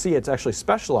you could see it's actually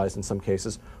specialized in some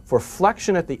cases, for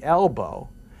flexion at the elbow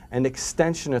and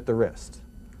extension at the wrist.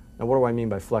 Now, what do I mean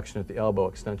by flexion at the elbow,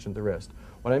 extension at the wrist?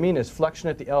 What I mean is flexion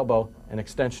at the elbow and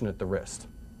extension at the wrist.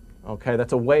 Okay,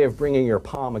 that's a way of bringing your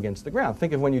palm against the ground.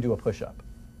 Think of when you do a push-up.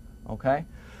 Okay?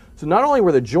 So not only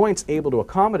were the joints able to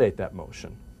accommodate that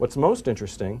motion, what's most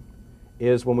interesting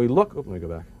is when we look, let me go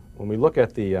back. When we look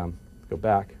at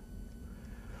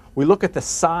we look at the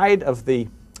side of the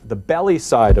belly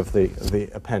side of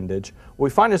the appendage, what we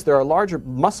find is there are larger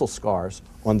muscle scars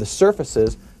on the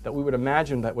surfaces that we would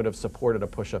imagine that would have supported a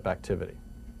push-up activity.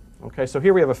 Okay, so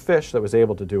here we have a fish that was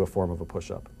able to do a form of a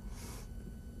push-up.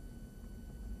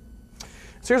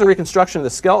 So here's a reconstruction of the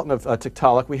skeleton of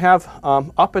Tiktaalik. We have,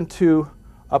 up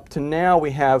to now, we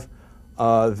have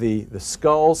the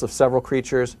skulls of several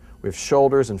creatures. We have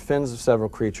shoulders and fins of several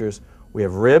creatures. We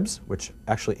have ribs, which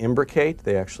actually imbricate.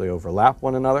 They actually overlap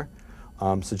one another,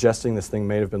 suggesting this thing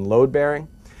may have been load-bearing.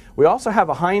 We also have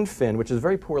a hind fin, which is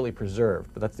very poorly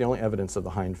preserved, but that's the only evidence of the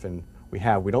hind fin we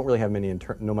have. We don't really have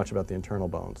know much about the internal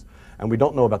bones, and we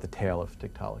don't know about the tail of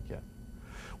Tiktaalik yet.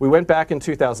 We went back in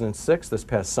 2006, this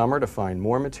past summer, to find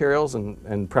more materials,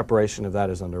 and preparation of that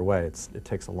is underway. It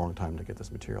takes a long time to get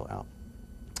this material out.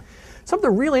 some of the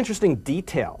really interesting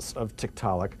details of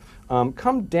Tiktaalik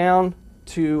come down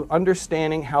to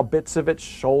understanding how bits of its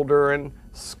shoulder and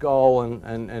skull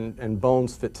and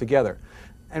bones fit together.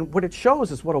 And what it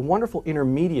shows is what a wonderful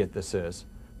intermediate this is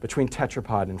between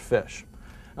tetrapod and fish.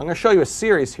 I'm going to show you a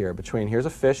series here between, here's a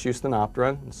fish,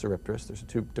 Eusthenopteron and Cirripterus, there's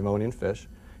two Devonian fish,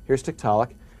 here's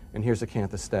Tiktaalik, and here's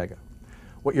Acanthostega.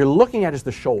 What you're looking at is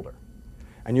the shoulder.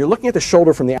 And you're looking at the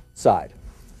shoulder from the outside.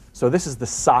 So this is the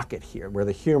socket here, where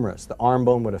the humerus, the arm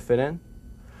bone, would have fit in.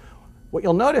 What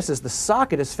you'll notice is the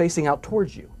socket is facing out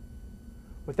towards you.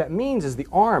 What that means is the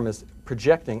arm is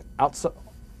projecting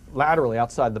laterally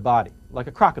outside the body, like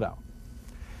a crocodile.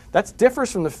 That differs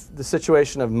from the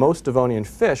situation of most Devonian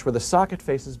fish, where the socket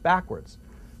faces backwards.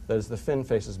 That is, the fin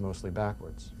faces mostly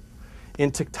backwards.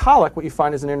 In Tiktaalik, what you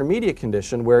find is an intermediate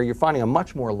condition where you're finding a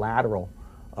much more lateral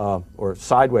or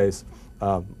sideways.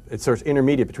 It's sort of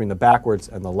intermediate between the backwards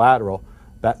and the lateral.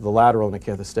 The lateral in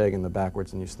Acanthostega and the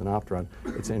backwards in Eusthenopteron.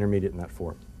 It's intermediate in that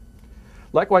form.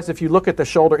 Likewise, if you look at the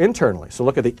shoulder internally, so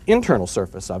look at the internal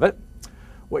surface of it,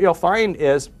 what you'll find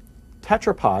is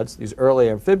tetrapods, these early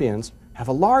amphibians, have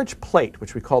a large plate,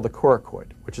 which we call the coracoid,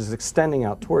 which is extending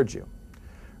out towards you.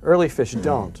 Early fish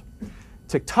don't.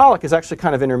 Tiktaalik is actually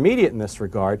kind of intermediate in this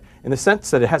regard, in the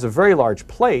sense that it has a very large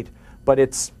plate, but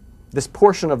this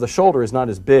portion of the shoulder is not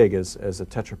as big as a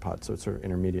tetrapod, so it's sort of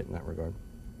intermediate in that regard.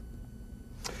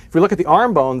 If we look at the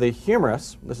arm bone, the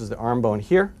humerus, this is the arm bone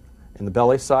here in the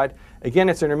belly side, again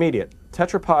it's intermediate.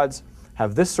 Tetrapods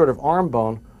have this sort of arm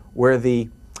bone where the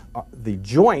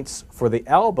joints for the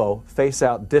elbow face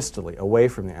out distally, away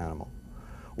from the animal.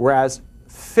 Whereas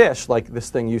fish, like this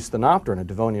thing Eusthenopteron, a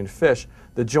Devonian fish,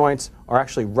 the joints are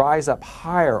actually rise up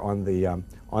higher on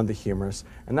the humerus,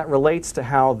 and that relates to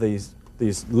how these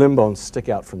limb bones stick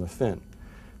out from the fin.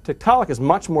 Tiktaalik is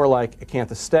much more like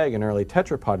Acanthostega, an early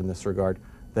tetrapod in this regard,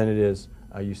 than it is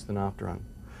Eusthenopteron.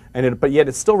 But yet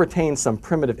it still retains some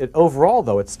primitive, overall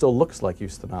though, it still looks like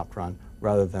Eusthenopteron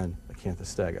rather than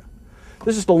Acanthostega.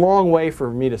 This is just a long way for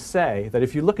me to say that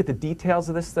if you look at the details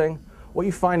of this thing, what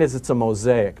you find is it's a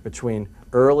mosaic between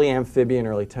early amphibian,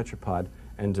 early tetrapod,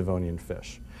 and Devonian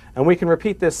fish. And we can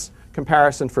repeat this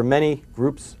comparison for many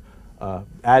groups,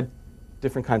 add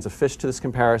different kinds of fish to this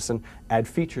comparison, add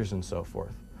features and so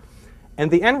forth.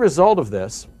 And the end result of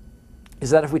this is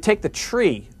that if we take the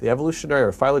tree, the evolutionary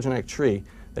or phylogenetic tree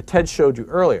that Ted showed you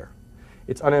earlier,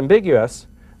 it's unambiguous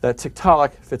that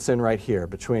Tiktaalik fits in right here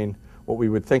between what we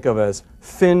would think of as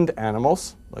finned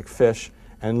animals, like fish,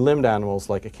 and limbed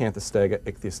animals like Acanthostega,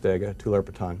 Ichthyostega,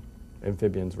 Tularpaton,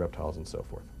 amphibians, reptiles, and so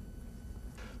forth.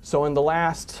 So in the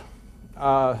last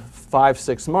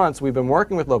 5-6 months, we've been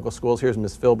working with local schools. Here's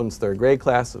Ms. Philbin's third grade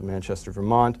class of Manchester,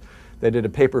 Vermont. They did a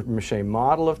paper-mache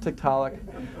model of Tiktaalik.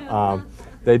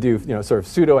 They do sort of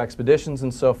pseudo expeditions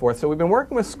and so forth. So we've been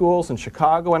working with schools in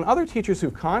Chicago and other teachers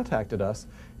who've contacted us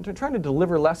and trying to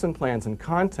deliver lesson plans and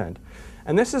content.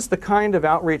 And this is the kind of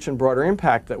outreach and broader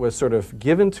impact that was sort of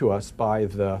given to us by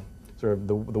the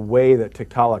way that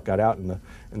Tiktaalik got out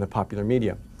in the popular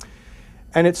media.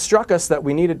 And it struck us that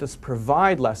we needed to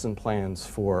provide lesson plans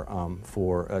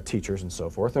for teachers and so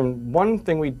forth. And one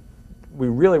thing we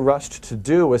really rushed to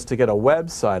do was to get a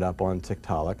website up on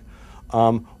Tiktaalik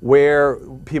where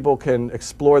people can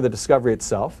explore the discovery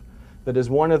itself. That is,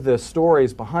 one of the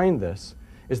stories behind this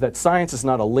is that science is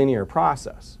not a linear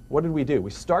process. What did we do? We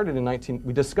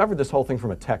discovered this whole thing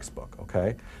from a textbook,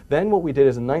 okay? Then what we did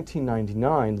is in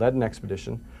 1999, led an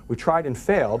expedition. We tried and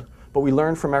failed, but we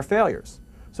learned from our failures.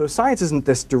 So science isn't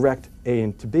this direct A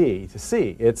to B to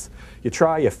C. It's you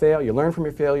try, you fail, you learn from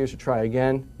your failures, you try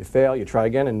again, you fail, you try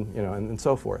again, and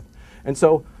so forth. And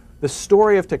so the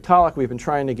story of Tiktaalik we've been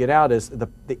trying to get out is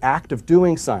the act of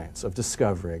doing science, of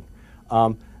discovering,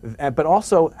 but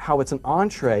also how it's an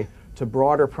entree to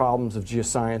broader problems of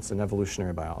geoscience and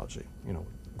evolutionary biology,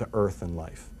 the earth and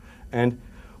life. And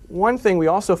one thing we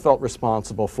also felt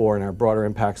responsible for in our broader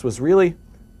impacts was really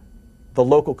the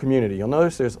local community. You'll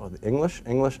notice there's English,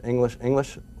 English, English,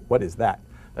 English. What is that?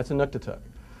 That's Inuktitut.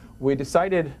 We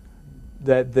decided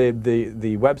that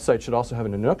the website should also have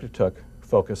an Inuktitut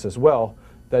focus as well.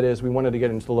 That is, we wanted to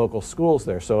get into the local schools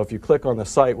there. So if you click on the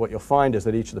site, what you'll find is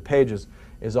that each of the pages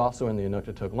is also in the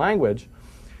Inuktitut language.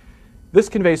 This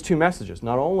conveys two messages.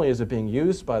 Not only is it being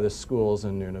used by the schools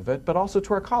in Nunavut, but also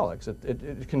to our colleagues.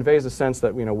 It conveys a sense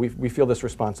that we feel this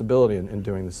responsibility in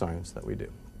doing the science that we do.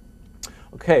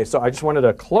 Okay, so I just wanted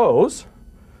to close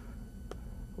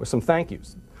with some thank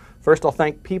yous. First, I'll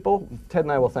thank people. Ted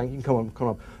and I will thank you. You can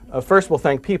come up. First, we'll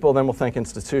thank people, then we'll thank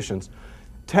institutions.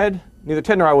 Neither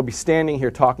Ted nor I would be standing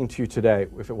here talking to you today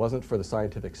if it wasn't for the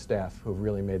scientific staff who have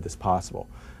really made this possible.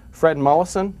 Fred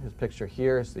Mollison, his picture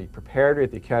here is the preparator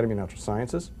at the Academy of Natural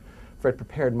Sciences. Fred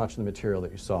prepared much of the material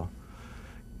that you saw.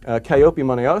 Calliope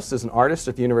Munoz is an artist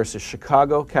at the University of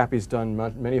Chicago. Cappy's done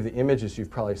many of the images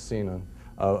you've probably seen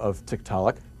of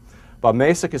Tiktaalik. Bob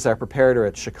Masick is our preparator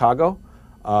at Chicago.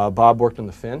 Bob worked on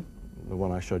the fin, the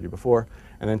one I showed you before.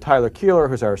 And then Tyler Keeler,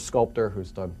 who's our sculptor,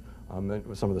 who's done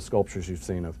some of the sculptures you've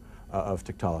seen of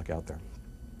Tiktaalik out there.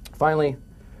 Finally,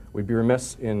 we'd be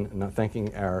remiss in not thanking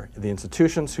the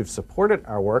institutions who've supported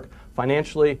our work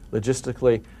financially,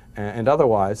 logistically, and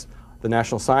otherwise. The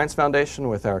National Science Foundation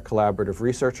with our Collaborative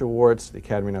Research Awards, the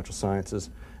Academy of Natural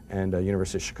Sciences, and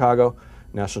University of Chicago.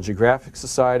 National Geographic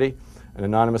Society, an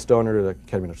anonymous donor to the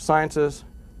Academy of Natural Sciences,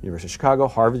 University of Chicago,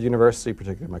 Harvard University,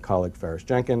 particularly my colleague Faris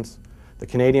Jenkins. The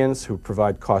Canadians who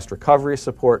provide cost recovery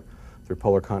support through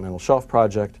Polar Continental Shelf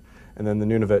Project, and then the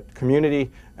Nunavut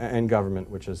community and government,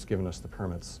 which has given us the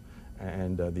permits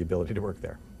and the ability to work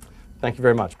there. Thank you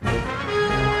very much.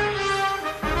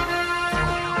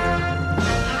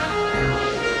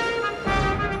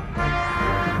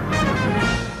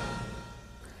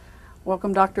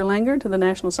 Welcome, Dr. Langer, to the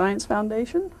National Science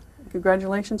Foundation.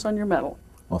 Congratulations on your medal.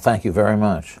 Well, thank you very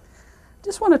much.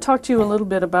 Just want to talk to you a little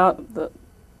bit about the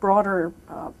broader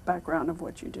background of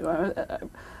what you do.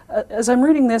 As I'm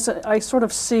reading this, I sort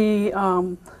of see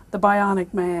the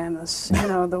bionic man, this, you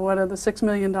know, the $6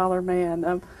 million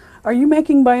man. Are you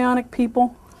making bionic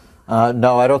people?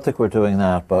 No, I don't think we're doing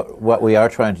that, but what we are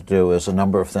trying to do is a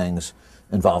number of things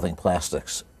involving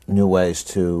plastics, new ways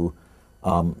to,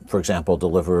 for example,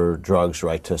 deliver drugs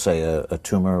right to, say, a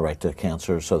tumor, right to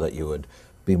cancer, so that you would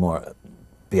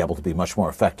be able to be much more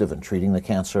effective in treating the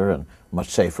cancer and much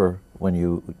safer when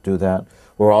you do that.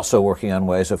 We're also working on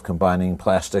ways of combining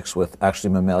plastics with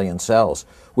actually mammalian cells,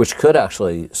 which could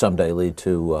actually someday lead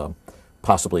to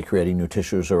possibly creating new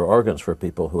tissues or organs for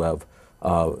people who have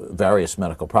various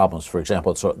medical problems. For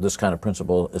example, this kind of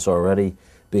principle is already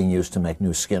being used to make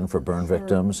new skin for burn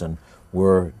victims, and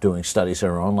we're doing studies in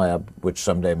our own lab which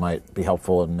someday might be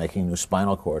helpful in making new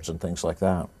spinal cords and things like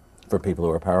that for people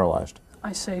who are paralyzed.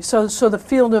 I see. So the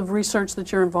field of research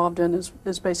that you're involved in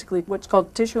is basically what's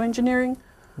called tissue engineering?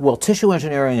 Well, tissue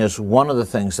engineering is one of the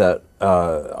things that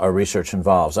our research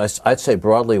involves. I'd say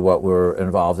broadly what we're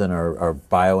involved in are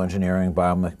bioengineering,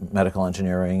 biomedical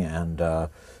engineering,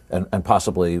 and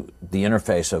possibly the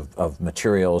interface of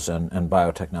materials and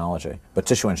biotechnology. But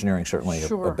tissue engineering is certainly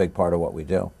Sure. a big part of what we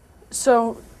do.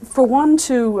 So for one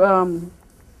to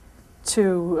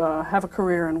have a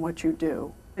career in what you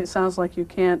do, it sounds like you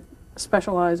can't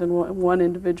specialize in one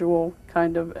individual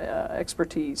kind of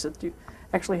expertise. That you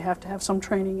actually have to have some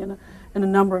training in a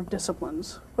number of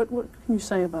disciplines. What can you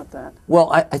say about that? Well,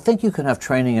 I think you can have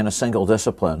training in a single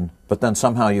discipline, but then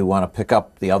somehow you want to pick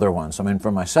up the other ones. I mean,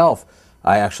 for myself,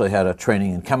 I actually had a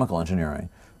training in chemical engineering,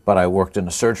 but I worked in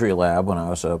a surgery lab when I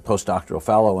was a postdoctoral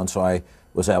fellow, and so I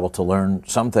was able to learn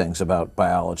some things about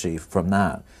biology from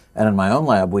that. And in my own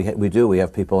lab, we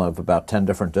have people of about 10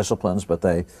 different disciplines, but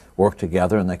they work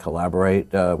together and they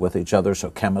collaborate with each other. So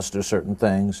chemists do certain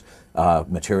things,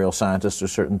 material scientists do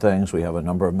certain things. We have a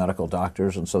number of medical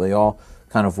doctors, and so they all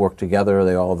kind of work together.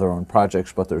 They all have their own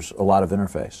projects, but there's a lot of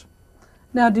interface.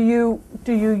 Now, do you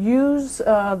use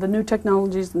the new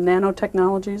technologies, the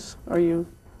nanotechnologies? Are you?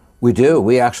 We do.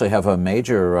 We actually have a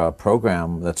major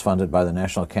program that's funded by the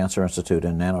National Cancer Institute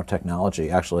in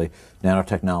nanotechnology, actually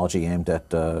nanotechnology aimed at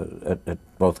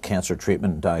both cancer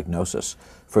treatment and diagnosis.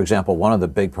 For example, one of the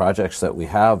big projects that we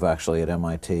have actually at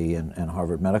MIT and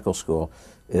Harvard Medical School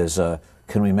is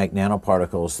can we make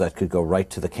nanoparticles that could go right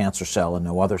to the cancer cell and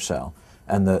no other cell?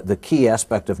 And the key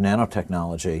aspect of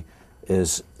nanotechnology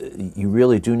is you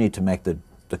really do need to make the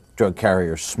drug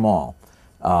carriers small.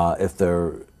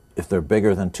 If they're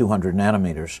bigger than 200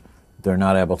 nanometers, they're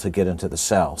not able to get into the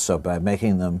cell. So by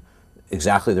making them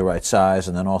exactly the right size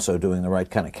and then also doing the right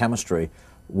kind of chemistry,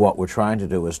 what we're trying to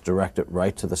do is direct it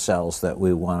right to the cells that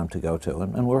we want them to go to.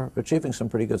 And we're achieving some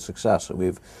pretty good success.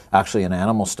 We've actually in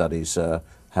animal studies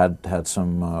had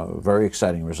some very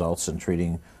exciting results in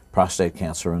treating prostate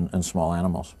cancer in small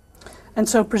animals. And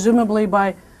so presumably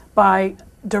by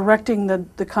directing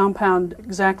the compound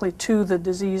exactly to the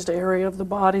diseased area of the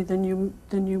body, then you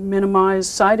minimize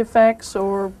side effects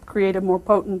or create a more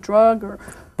potent drug, or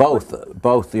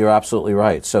both. You're absolutely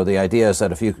right. So the idea is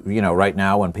that if you know right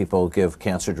now when people give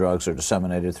cancer drugs are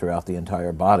disseminated throughout the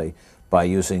entire body, by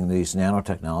using these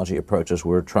nanotechnology approaches,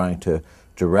 we're trying to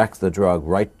direct the drug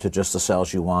right to just the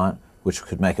cells you want, which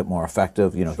could make it more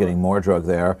effective. You know, Sure. getting more drug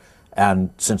there,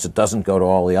 and since it doesn't go to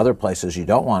all the other places you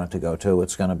don't want it to go to,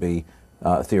 it's going to be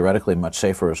theoretically much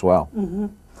safer as well. Mm-hmm.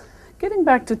 Getting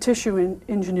back to tissue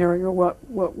engineering, or what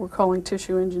we're calling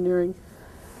tissue engineering,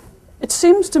 It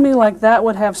seems to me like that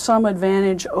would have some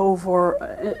advantage over,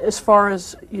 as far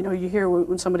as, you know, you hear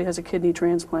when somebody has a kidney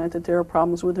transplant that there are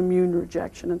problems with immune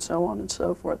rejection and so on and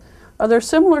so forth. Are there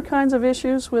similar kinds of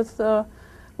issues with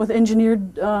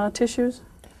engineered tissues?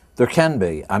 There can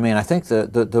be. I mean, I think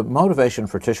the motivation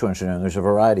for tissue engineering, there's a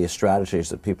variety of strategies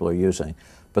that people are using,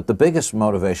 but the biggest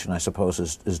motivation, I suppose,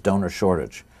 is donor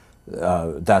shortage.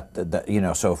 You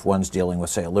know, so if one's dealing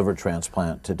with, say, a liver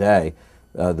transplant today,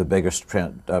 the biggest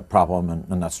problem,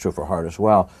 and that's true for heart as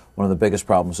well, one of the biggest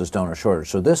problems is donor shortage.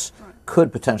 So this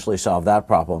could potentially solve that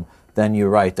problem. Then you're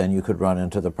right, then you could run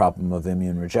into the problem of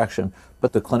immune rejection.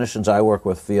 But the clinicians I work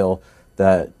with feel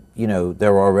that, you know,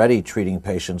 they're already treating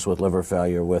patients with liver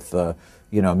failure with,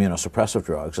 you know, immunosuppressive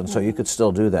drugs, and so you could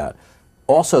still do that.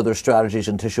 Also, there's strategies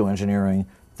in tissue engineering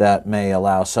that may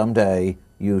allow someday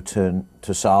you to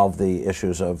solve the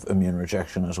issues of immune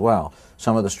rejection as well.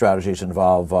 Some of the strategies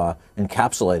involve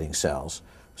encapsulating cells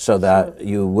so that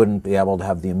you wouldn't be able to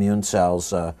have the immune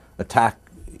cells attack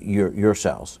your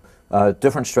cells.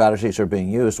 Different strategies are being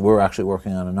used. We're actually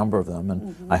working on a number of them,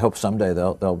 and I hope someday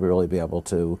they'll really be able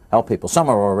to help people. Some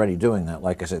are already doing that.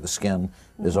 Like I say, the skin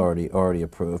is already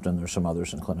approved, and there's some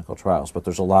others in clinical trials. But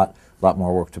there's a lot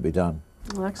more work to be done.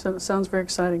 Well, excellent. It sounds very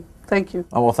exciting. Thank you.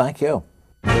 Oh, well, thank you.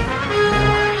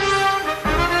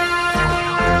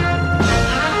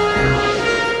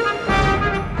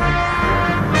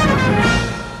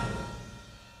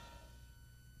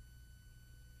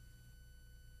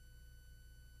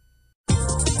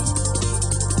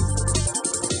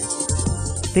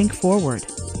 Think forward.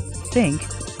 Think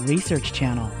Research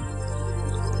Channel.